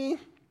only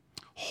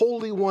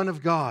Holy One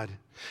of God,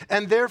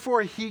 and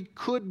therefore he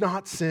could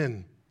not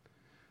sin.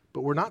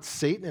 But were not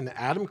Satan and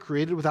Adam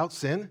created without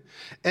sin?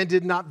 And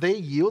did not they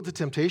yield to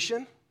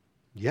temptation?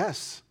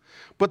 Yes.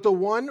 But the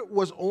one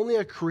was only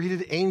a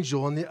created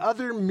angel, and the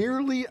other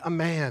merely a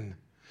man.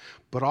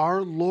 But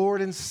our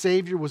Lord and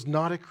Savior was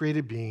not a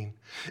created being.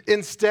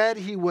 Instead,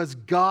 he was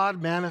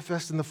God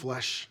manifest in the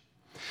flesh.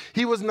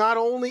 He was not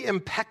only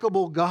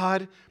impeccable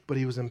God, but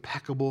he was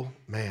impeccable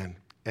man.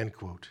 End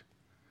quote.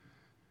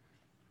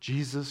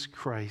 Jesus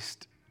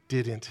Christ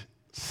didn't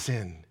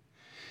sin.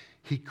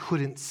 He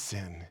couldn't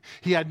sin.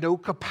 He had no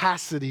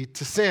capacity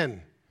to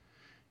sin.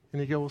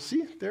 And you go, well,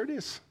 see, there it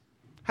is.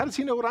 How does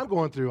he know what I'm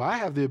going through? I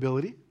have the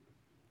ability.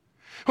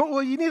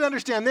 Well, you need to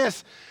understand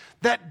this.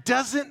 That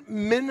doesn't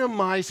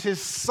minimize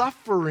his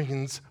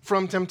sufferings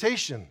from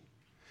temptation.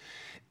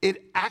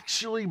 It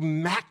actually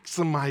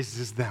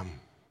maximizes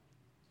them.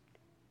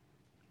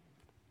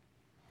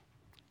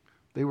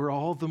 They were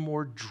all the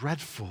more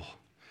dreadful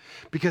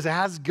because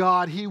as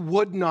God, he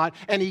would not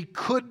and he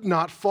could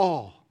not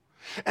fall.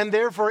 And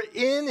therefore,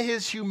 in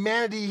his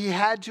humanity, he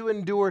had to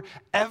endure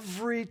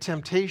every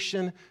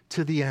temptation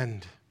to the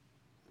end.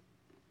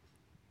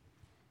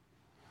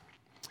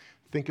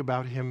 Think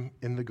about him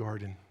in the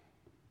garden.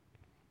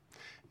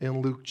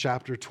 In Luke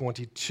chapter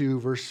 22,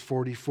 verse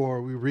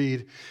 44, we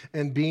read,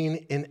 and being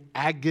in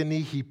agony,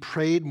 he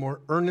prayed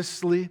more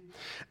earnestly,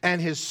 and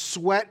his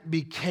sweat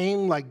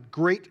became like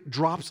great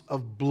drops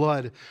of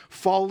blood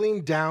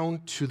falling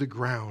down to the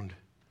ground.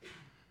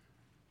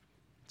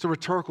 It's a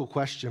rhetorical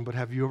question, but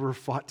have you ever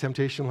fought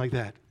temptation like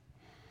that?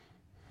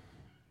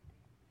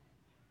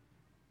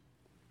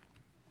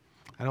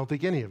 I don't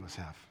think any of us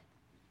have.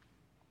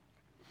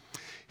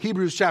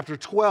 Hebrews chapter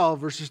 12,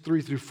 verses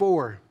 3 through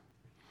 4,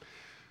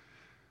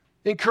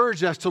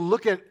 encourage us to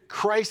look at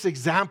Christ's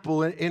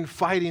example in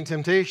fighting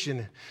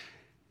temptation.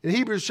 In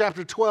Hebrews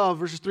chapter 12,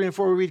 verses 3 and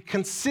 4, we read,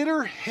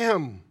 "Consider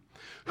him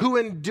who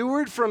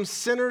endured from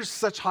sinners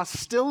such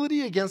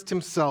hostility against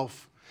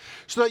himself,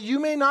 so that you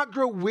may not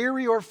grow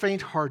weary or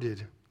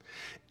faint-hearted.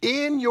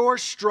 In your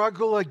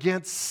struggle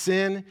against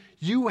sin,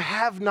 you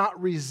have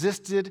not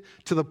resisted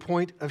to the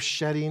point of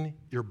shedding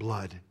your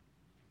blood."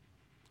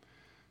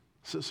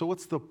 So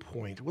what's the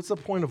point? What's the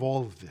point of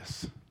all of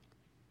this?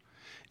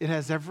 It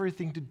has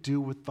everything to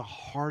do with the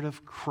heart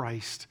of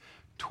Christ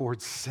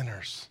towards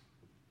sinners.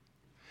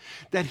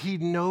 That he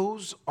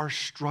knows our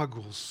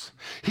struggles.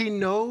 He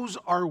knows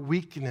our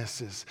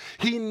weaknesses.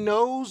 He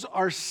knows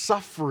our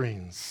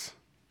sufferings.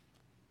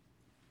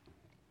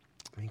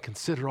 I mean,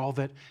 consider all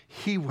that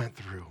he went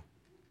through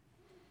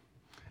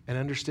and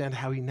understand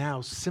how he now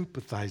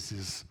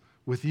sympathizes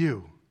with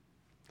you.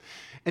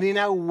 And he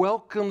now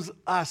welcomes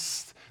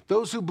us,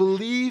 those who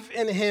believe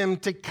in him,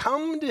 to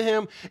come to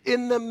him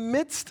in the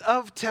midst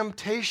of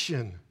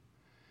temptation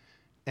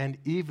and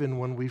even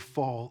when we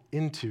fall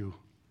into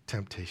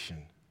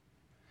temptation.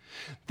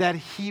 That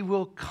he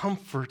will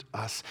comfort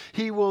us.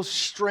 He will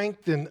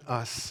strengthen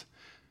us.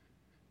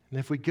 And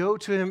if we go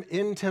to him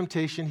in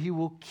temptation, he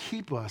will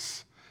keep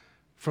us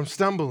from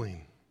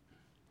stumbling.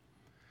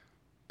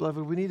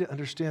 Beloved, we need to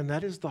understand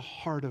that is the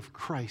heart of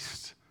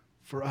Christ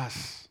for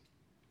us.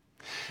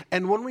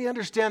 And when we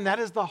understand that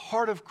is the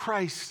heart of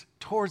Christ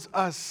towards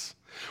us,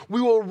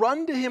 we will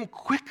run to him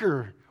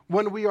quicker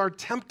when we are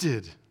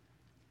tempted.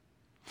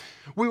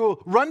 We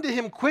will run to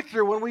him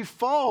quicker when we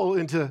fall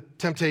into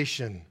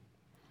temptation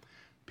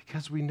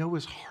because we know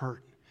his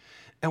heart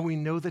and we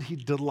know that he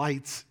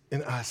delights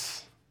in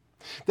us,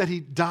 that he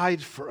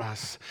died for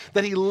us,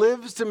 that he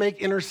lives to make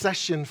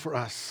intercession for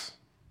us.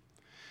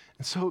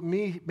 And so it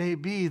may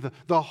be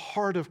the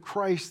heart of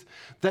Christ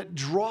that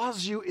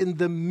draws you in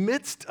the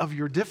midst of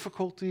your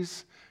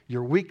difficulties,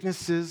 your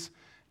weaknesses,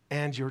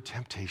 and your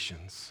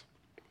temptations.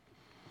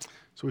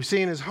 So we've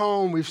seen his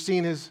home, we've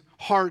seen his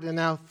heart, and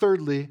now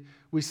thirdly,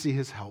 we see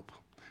his help.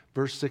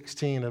 Verse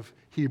 16 of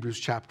Hebrews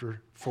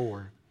chapter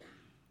 4.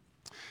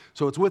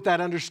 So it's with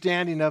that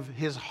understanding of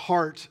his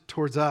heart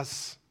towards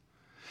us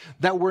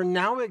that we're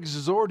now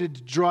exhorted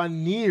to draw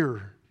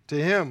near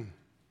to him.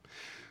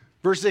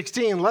 Verse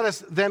 16, "Let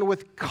us then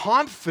with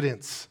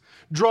confidence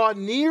draw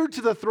near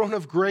to the throne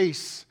of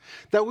grace,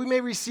 that we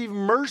may receive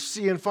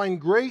mercy and find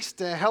grace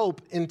to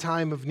help in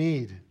time of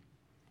need."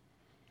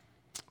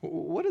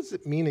 What does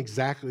it mean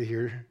exactly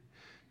here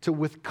to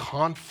with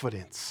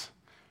confidence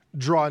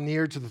draw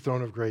near to the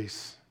throne of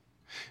grace?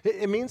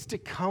 It means to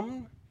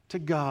come to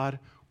God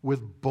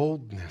with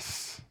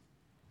boldness.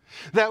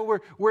 That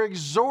we're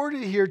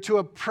exhorted here to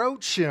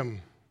approach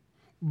him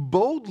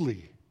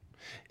boldly,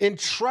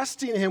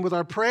 entrusting him with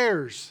our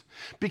prayers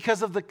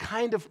because of the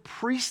kind of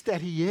priest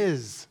that he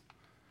is,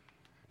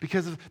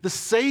 because of the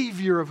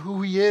Savior of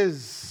who he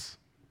is.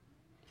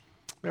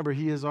 Remember,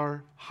 he is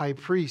our high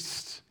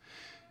priest.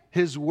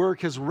 His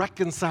work has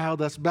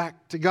reconciled us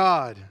back to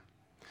God,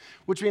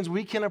 which means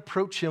we can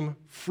approach him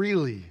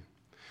freely.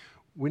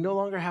 We no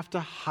longer have to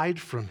hide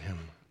from him.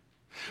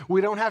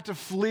 We don't have to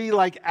flee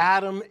like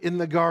Adam in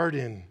the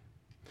garden.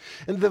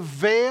 And the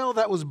veil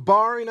that was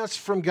barring us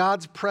from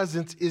God's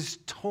presence is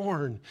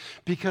torn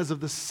because of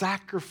the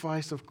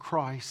sacrifice of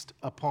Christ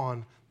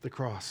upon the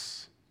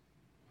cross.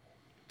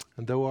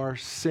 And though our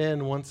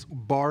sin once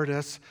barred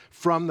us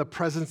from the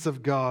presence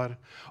of God,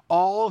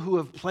 all who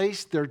have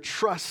placed their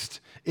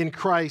trust in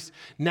Christ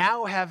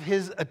now have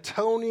his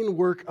atoning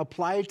work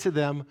applied to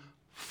them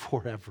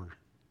forever.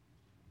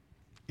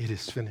 It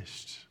is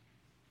finished.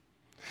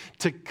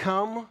 To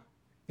come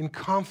in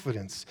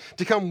confidence,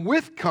 to come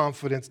with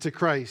confidence to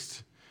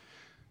Christ,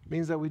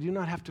 means that we do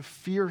not have to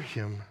fear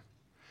him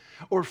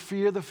or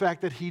fear the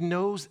fact that he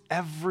knows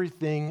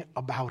everything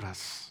about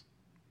us.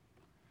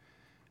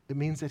 It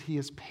means that he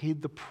has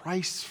paid the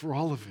price for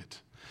all of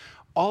it,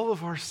 all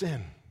of our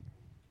sin.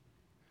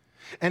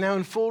 And now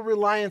in full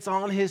reliance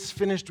on his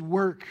finished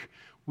work,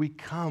 we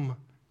come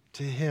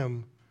to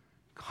him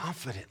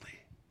confidently.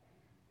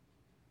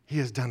 He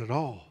has done it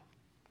all.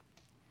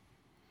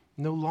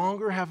 No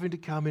longer having to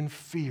come in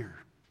fear.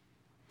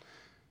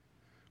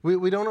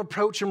 We don't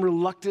approach him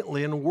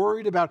reluctantly and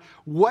worried about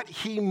what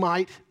he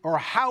might or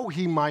how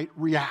he might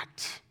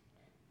react.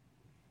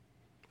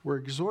 We're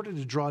exhorted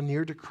to draw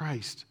near to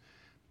Christ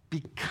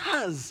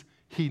because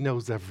he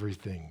knows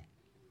everything.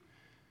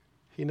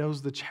 He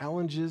knows the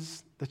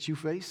challenges that you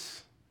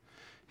face.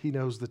 He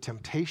knows the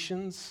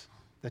temptations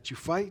that you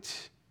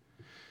fight.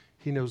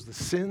 He knows the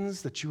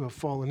sins that you have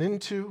fallen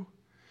into.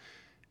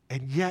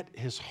 And yet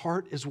his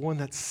heart is one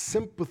that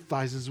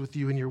sympathizes with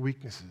you in your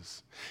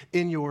weaknesses,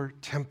 in your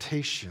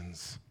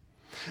temptations.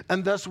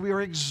 And thus we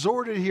are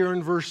exhorted here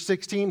in verse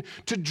 16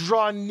 to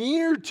draw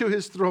near to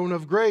his throne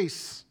of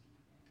grace.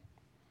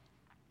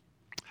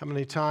 How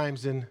many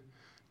times in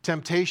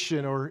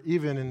temptation or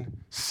even in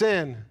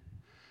sin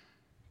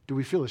do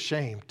we feel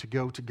ashamed to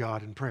go to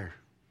God in prayer?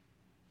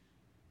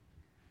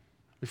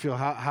 We feel,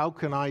 how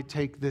can I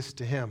take this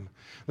to him?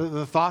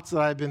 The thoughts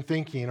that I've been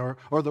thinking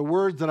or the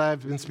words that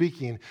I've been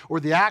speaking or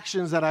the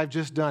actions that I've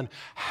just done,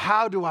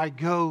 how do I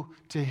go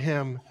to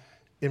him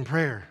in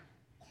prayer?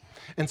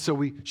 And so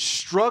we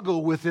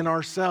struggle within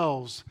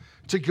ourselves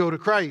to go to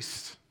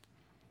Christ.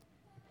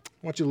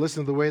 I want you to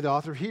listen to the way the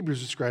author of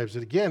Hebrews describes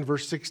it. Again,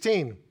 verse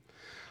 16.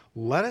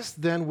 Let us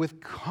then with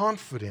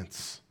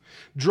confidence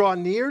draw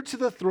near to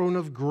the throne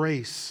of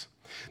grace,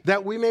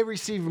 that we may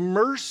receive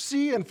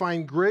mercy and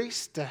find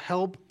grace to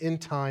help in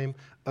time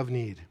of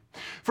need.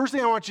 First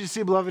thing I want you to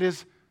see, beloved,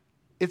 is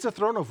it's a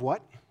throne of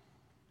what?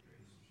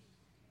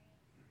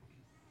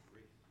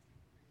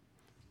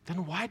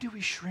 Then why do we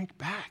shrink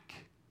back?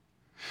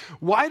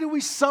 Why do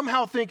we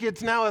somehow think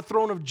it's now a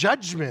throne of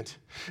judgment?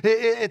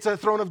 It's a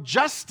throne of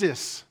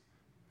justice.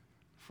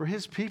 For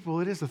his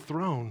people, it is a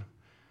throne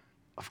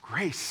of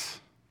grace.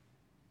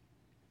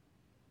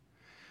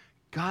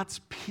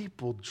 God's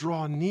people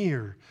draw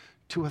near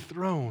to a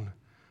throne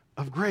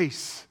of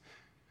grace.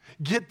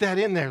 Get that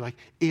in there, like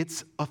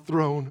it's a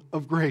throne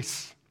of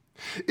grace.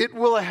 It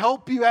will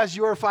help you as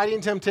you are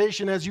fighting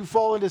temptation, as you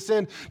fall into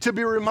sin, to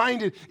be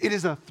reminded it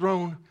is a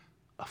throne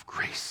of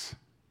grace.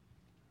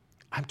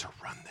 I'm to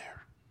run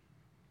there.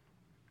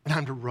 And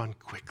I'm to run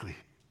quickly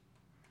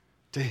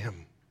to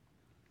him.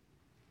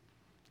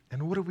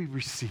 And what do we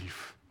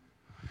receive?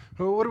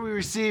 What do we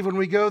receive when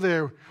we go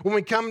there, when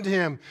we come to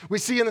him? We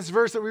see in this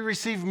verse that we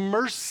receive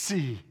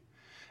mercy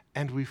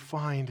and we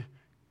find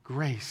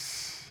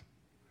grace.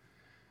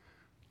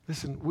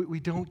 Listen, we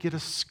don't get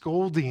a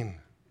scolding.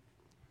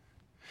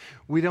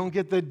 We don't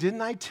get the,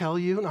 didn't I tell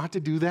you not to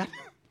do that?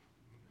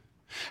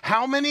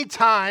 How many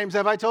times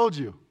have I told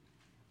you?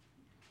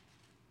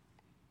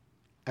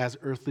 As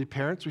earthly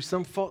parents, we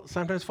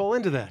sometimes fall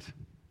into that.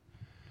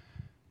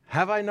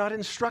 Have I not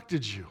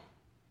instructed you?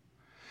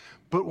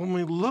 But when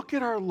we look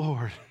at our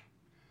Lord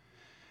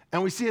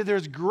and we see that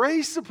there's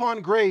grace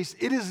upon grace,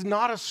 it is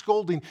not a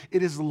scolding,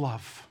 it is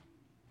love.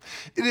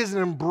 It is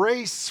an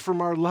embrace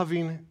from our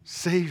loving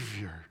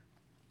Savior.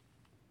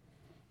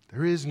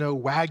 There is no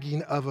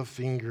wagging of a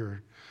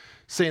finger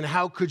saying,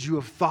 how could you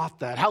have thought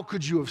that? How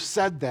could you have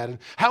said that? And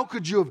how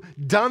could you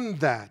have done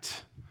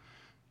that?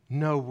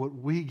 No, what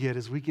we get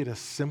is we get a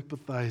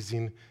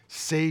sympathizing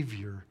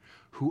Savior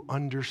who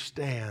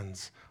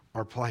understands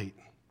our plight.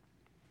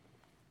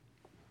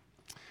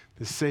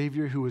 The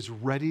Savior who is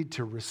ready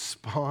to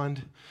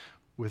respond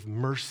with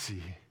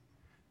mercy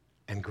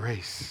and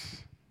grace.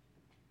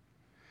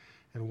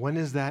 And when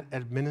is that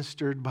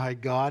administered by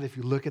God? If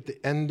you look at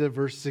the end of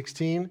verse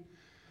 16,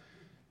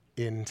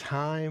 in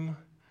time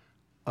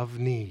of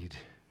need.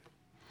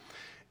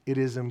 It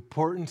is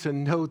important to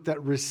note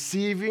that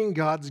receiving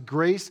God's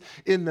grace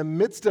in the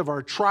midst of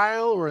our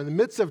trial or in the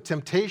midst of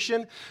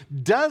temptation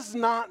does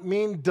not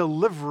mean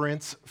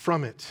deliverance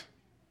from it.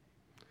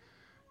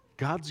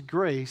 God's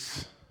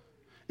grace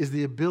is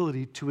the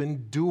ability to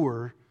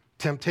endure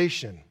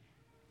temptation.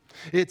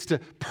 It's to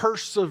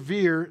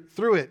persevere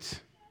through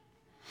it.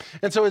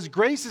 And so his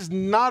grace is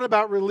not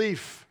about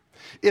relief.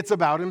 It's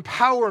about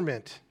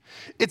empowerment.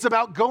 It's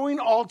about going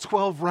all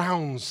 12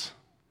 rounds.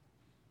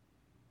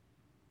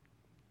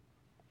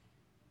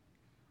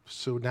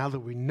 So now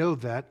that we know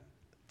that,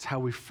 it's how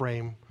we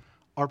frame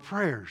our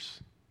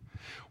prayers.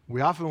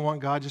 We often want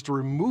God just to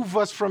remove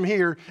us from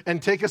here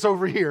and take us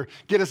over here,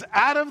 get us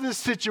out of this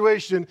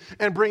situation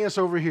and bring us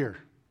over here.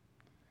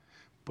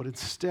 But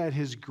instead,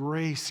 his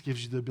grace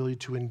gives you the ability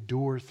to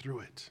endure through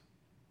it.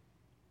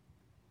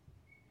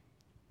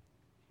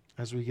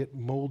 As we get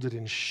molded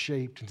and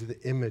shaped into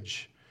the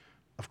image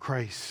of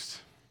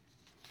Christ.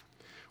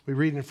 We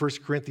read in 1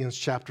 Corinthians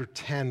chapter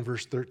 10,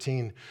 verse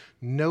 13,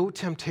 no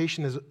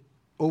temptation has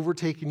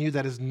overtaken you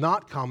that is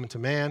not common to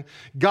man.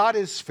 God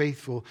is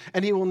faithful,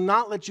 and he will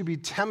not let you be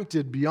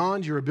tempted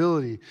beyond your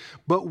ability.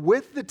 But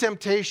with the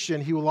temptation,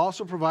 he will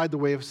also provide the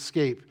way of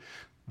escape,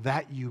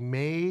 that you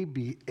may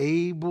be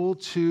able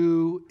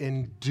to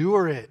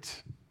endure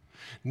it.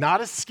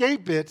 Not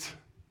escape it,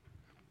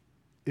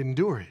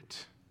 endure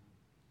it.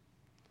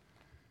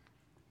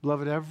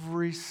 Beloved,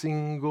 every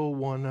single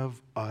one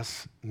of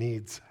us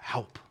needs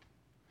help.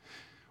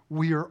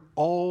 We are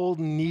all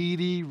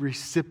needy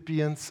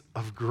recipients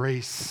of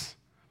grace.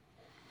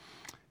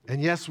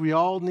 And yes, we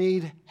all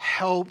need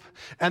help.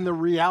 And the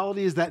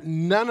reality is that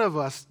none of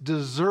us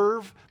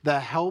deserve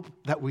the help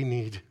that we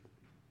need.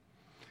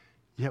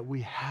 Yet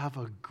we have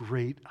a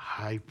great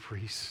high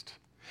priest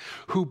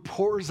who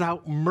pours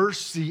out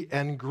mercy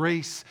and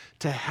grace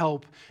to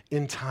help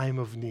in time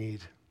of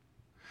need.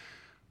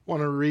 I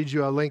want to read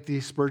you a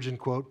lengthy Spurgeon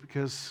quote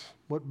because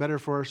what better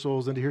for our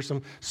souls than to hear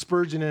some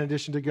Spurgeon in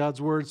addition to God's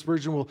word.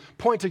 Spurgeon will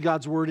point to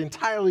God's word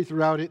entirely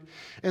throughout it.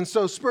 And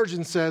so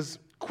Spurgeon says,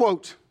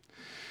 quote,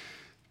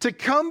 to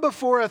come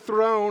before a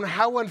throne,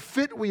 how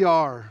unfit we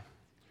are.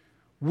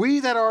 We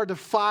that are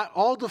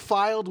all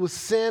defiled with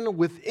sin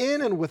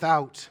within and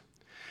without.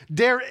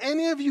 Dare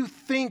any of you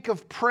think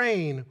of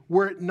praying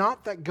were it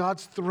not that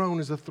God's throne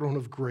is a throne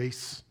of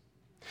grace?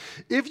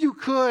 If you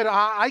could,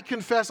 I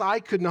confess I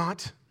could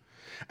not.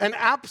 An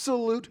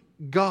absolute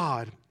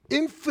God,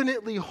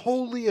 infinitely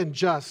holy and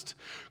just,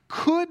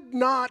 could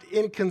not,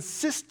 in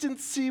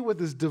consistency with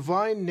his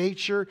divine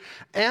nature,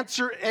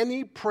 answer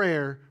any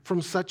prayer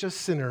from such a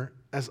sinner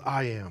as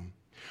I am.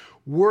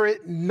 Were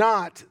it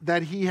not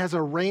that he has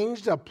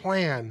arranged a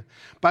plan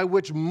by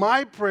which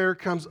my prayer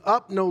comes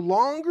up no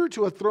longer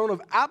to a throne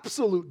of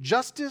absolute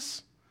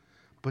justice,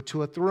 but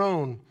to a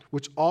throne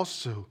which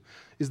also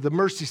is the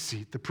mercy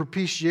seat, the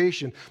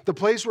propitiation, the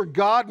place where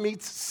God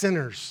meets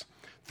sinners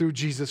through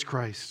Jesus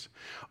Christ.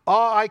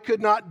 I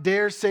could not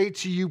dare say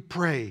to you,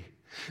 pray,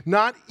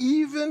 not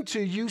even to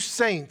you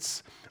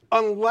saints,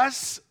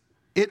 unless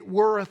it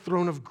were a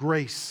throne of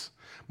grace.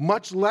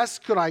 Much less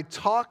could I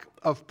talk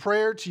of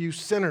prayer to you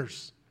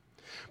sinners.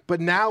 But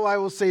now I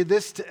will say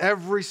this to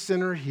every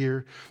sinner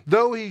here,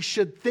 though he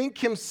should think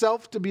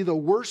himself to be the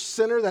worst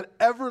sinner that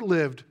ever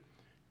lived,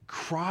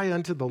 cry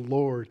unto the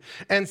Lord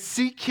and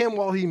seek him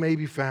while he may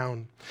be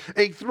found.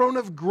 A throne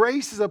of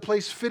grace is a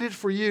place fitted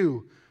for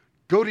you.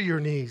 Go to your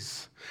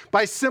knees.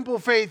 By simple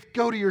faith,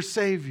 go to your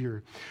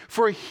Savior.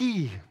 For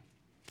he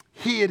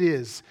it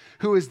is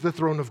who is the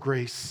throne of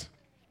grace.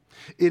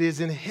 It is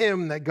in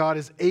him that God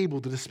is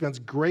able to dispense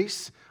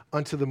grace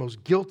unto the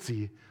most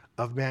guilty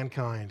of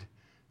mankind.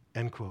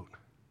 End quote.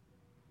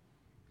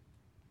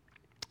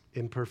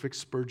 In perfect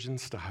Spurgeon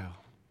style,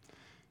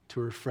 to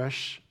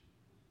refresh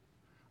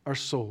our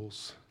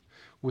souls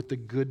with the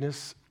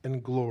goodness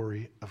and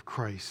glory of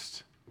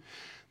Christ.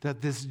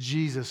 That this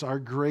Jesus, our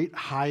great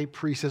high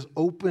priest, has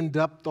opened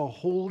up the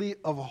Holy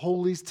of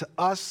Holies to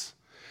us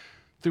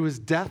through his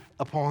death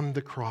upon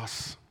the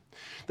cross.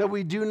 That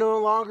we no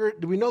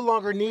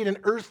longer need an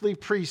earthly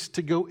priest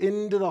to go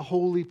into the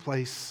holy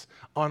place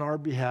on our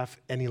behalf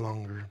any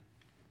longer.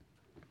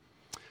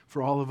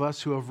 For all of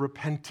us who have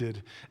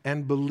repented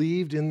and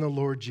believed in the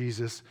Lord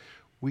Jesus,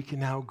 we can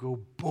now go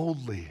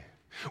boldly.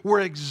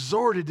 We're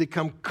exhorted to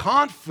come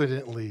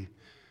confidently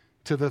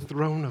to the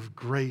throne of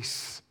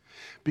grace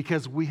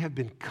because we have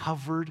been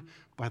covered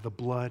by the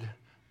blood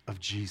of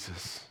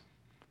Jesus.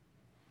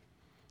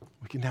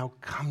 We can now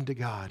come to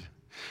God.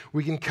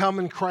 We can come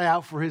and cry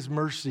out for his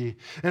mercy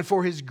and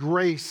for his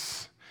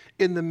grace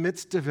in the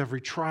midst of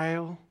every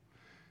trial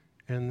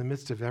and in the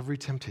midst of every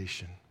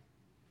temptation.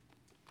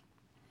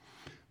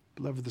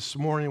 Beloved, this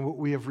morning what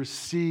we have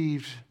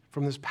received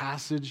from this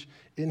passage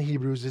in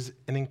Hebrews is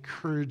an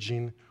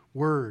encouraging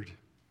word.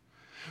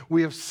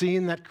 We have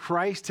seen that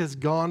Christ has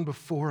gone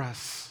before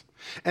us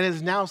and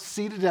is now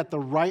seated at the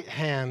right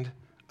hand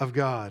of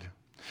God.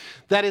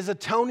 That his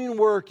atoning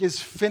work is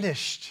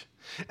finished,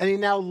 and he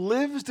now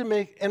lives to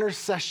make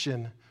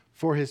intercession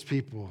for his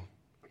people.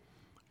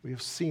 We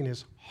have seen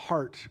his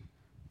heart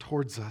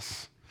towards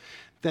us,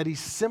 that he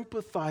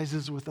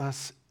sympathizes with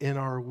us in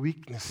our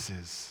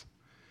weaknesses,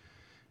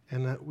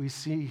 and that we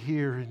see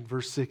here in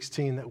verse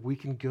 16 that we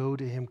can go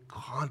to him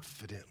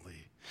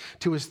confidently,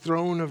 to his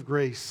throne of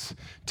grace,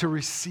 to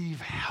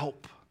receive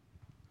help.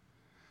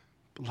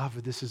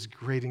 Beloved, this is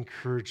great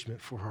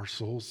encouragement for our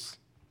souls.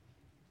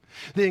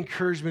 The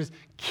encouragement is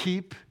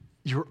keep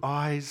your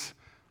eyes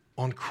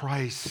on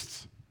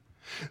Christ.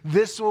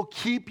 This will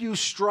keep you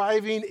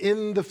striving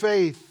in the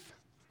faith.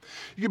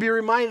 You can be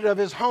reminded of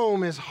his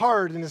home, his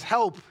heart, and his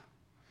help.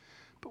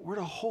 But we're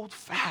to hold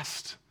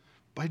fast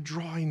by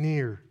drawing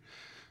near,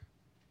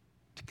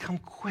 to come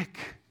quick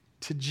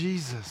to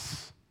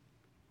Jesus.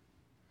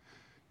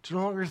 To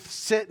no longer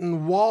sit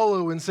and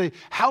wallow and say,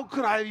 how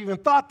could I have even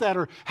thought that?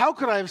 Or how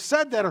could I have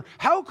said that? Or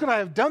how could I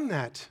have done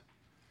that?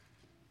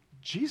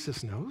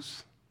 Jesus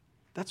knows.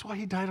 That's why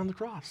he died on the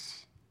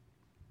cross.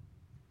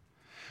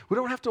 We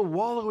don't have to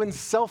wallow in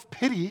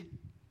self-pity.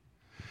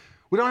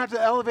 We don't have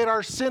to elevate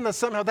our sin that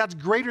somehow that's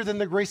greater than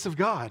the grace of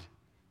God.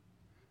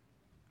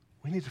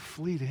 We need to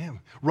flee to him.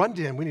 Run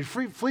to him. We need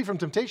to flee from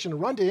temptation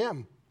and run to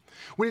him.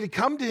 We need to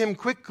come to him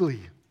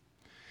quickly.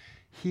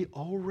 He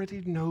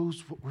already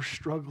knows what we're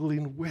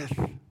struggling with.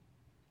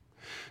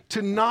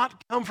 To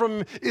not come from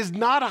him is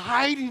not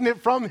hiding it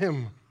from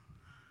him,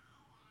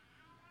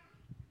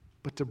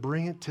 but to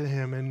bring it to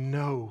him and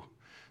know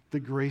the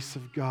grace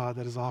of God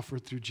that is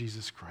offered through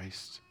Jesus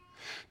Christ.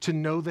 To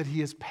know that he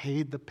has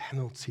paid the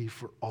penalty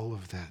for all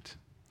of that.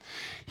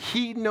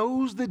 He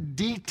knows the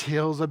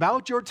details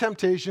about your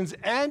temptations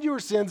and your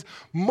sins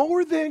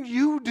more than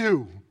you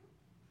do.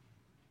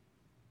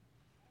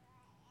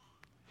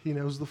 He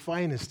knows the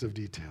finest of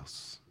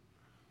details.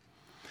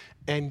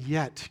 And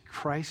yet,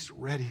 Christ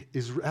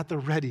is at the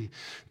ready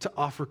to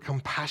offer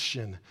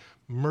compassion,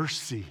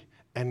 mercy,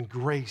 and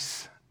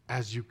grace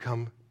as you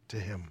come to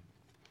him.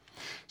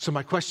 So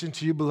my question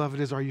to you, beloved,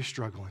 is, are you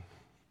struggling?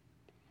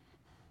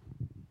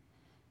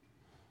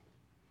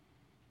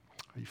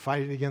 Are you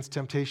fighting against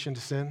temptation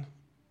to sin?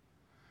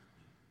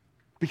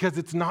 Because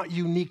it's not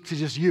unique to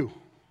just you.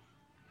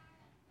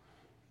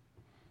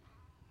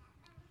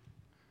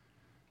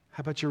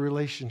 How about your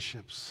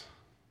relationships?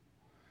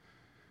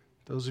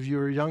 Those of you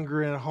who are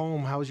younger and at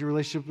home, how is your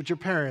relationship with your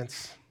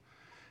parents?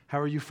 How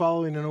are you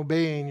following and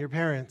obeying your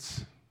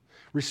parents,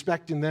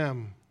 respecting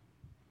them?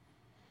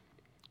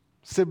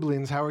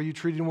 Siblings, how are you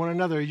treating one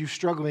another? Are you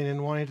struggling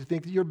and wanting to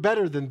think that you're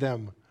better than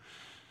them,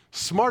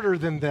 smarter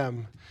than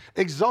them,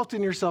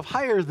 exalting yourself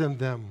higher than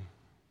them?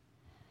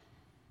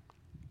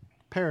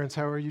 Parents,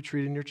 how are you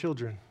treating your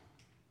children?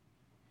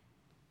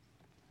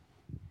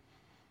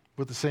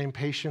 With the same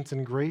patience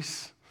and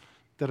grace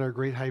that our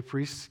great high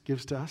priest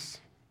gives to us?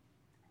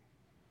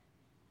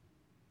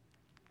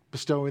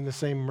 Bestowing the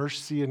same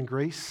mercy and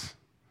grace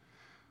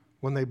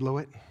when they blow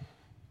it?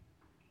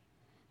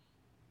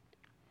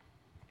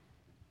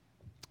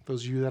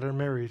 Those of you that are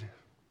married,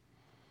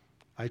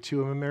 I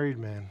too am a married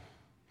man.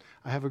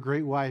 I have a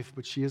great wife,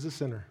 but she is a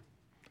sinner,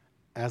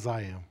 as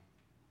I am.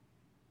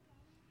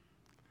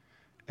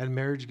 And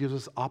marriage gives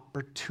us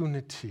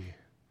opportunity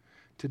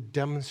to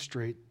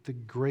demonstrate the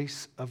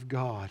grace of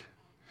God,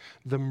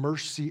 the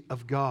mercy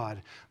of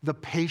God, the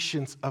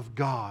patience of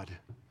God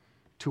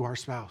to our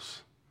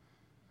spouse.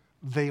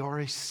 They are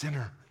a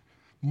sinner,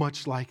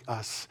 much like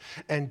us.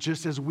 And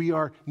just as we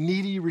are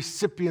needy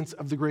recipients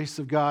of the grace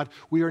of God,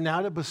 we are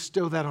now to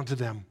bestow that onto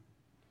them,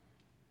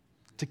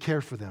 to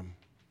care for them.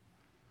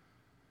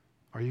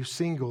 Are you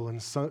single and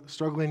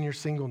struggling in your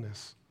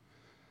singleness?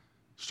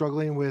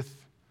 Struggling with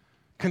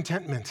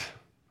contentment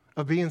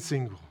of being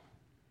single?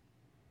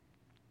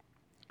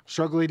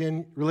 Struggling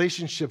in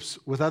relationships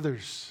with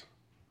others?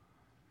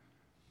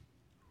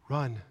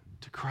 Run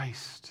to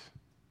Christ.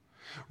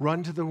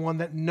 Run to the one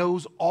that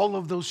knows all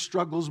of those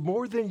struggles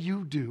more than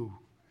you do,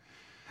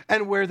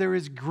 and where there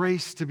is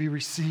grace to be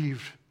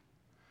received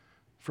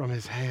from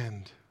his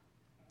hand.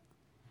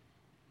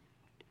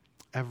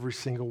 Every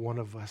single one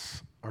of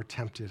us are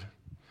tempted,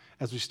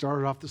 as we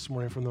started off this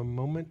morning, from the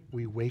moment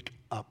we wake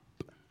up.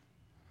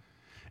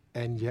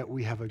 And yet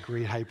we have a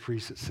great high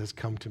priest that says,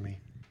 come to me.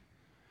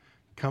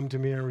 Come to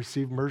me and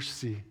receive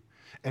mercy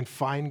and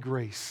find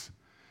grace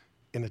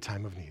in a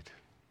time of need.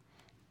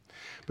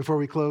 Before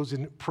we close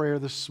in prayer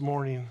this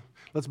morning,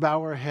 let's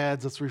bow our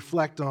heads. Let's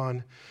reflect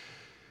on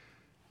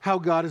how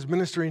God is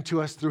ministering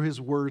to us through his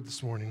word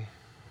this morning.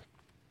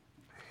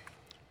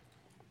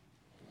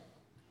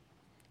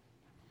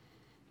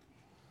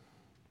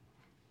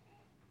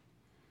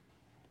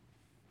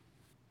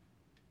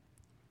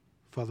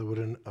 Father, what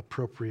an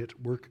appropriate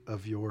work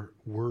of your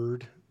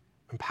word,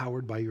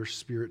 empowered by your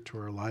Spirit to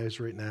our lives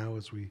right now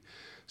as we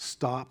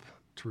stop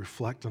to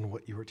reflect on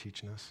what you are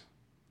teaching us.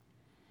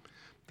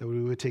 That we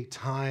would take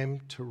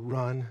time to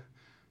run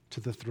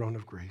to the throne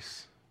of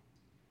grace.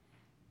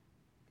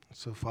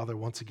 So, Father,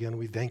 once again,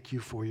 we thank you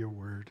for your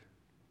word.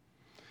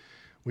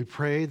 We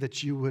pray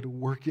that you would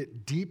work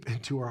it deep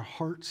into our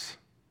hearts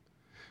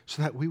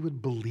so that we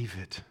would believe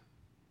it,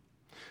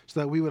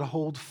 so that we would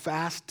hold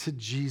fast to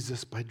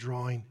Jesus by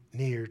drawing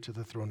near to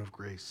the throne of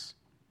grace.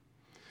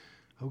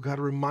 Oh God,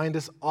 remind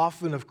us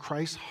often of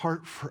Christ's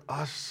heart for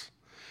us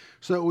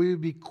so that we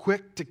would be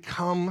quick to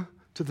come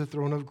to the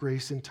throne of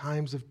grace in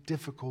times of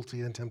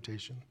difficulty and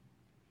temptation.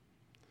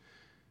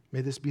 May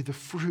this be the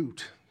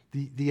fruit,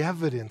 the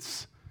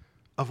evidence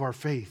of our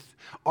faith,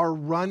 our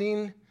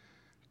running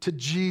to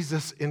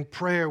Jesus in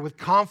prayer with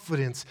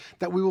confidence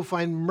that we will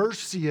find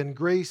mercy and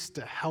grace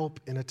to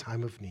help in a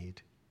time of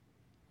need.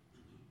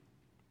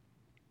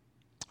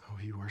 Oh,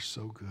 you are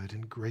so good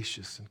and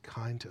gracious and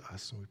kind to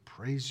us, and we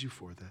praise you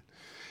for that.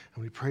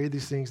 And we pray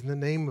these things in the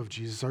name of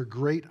Jesus, our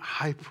great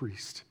high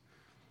priest.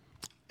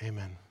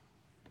 Amen.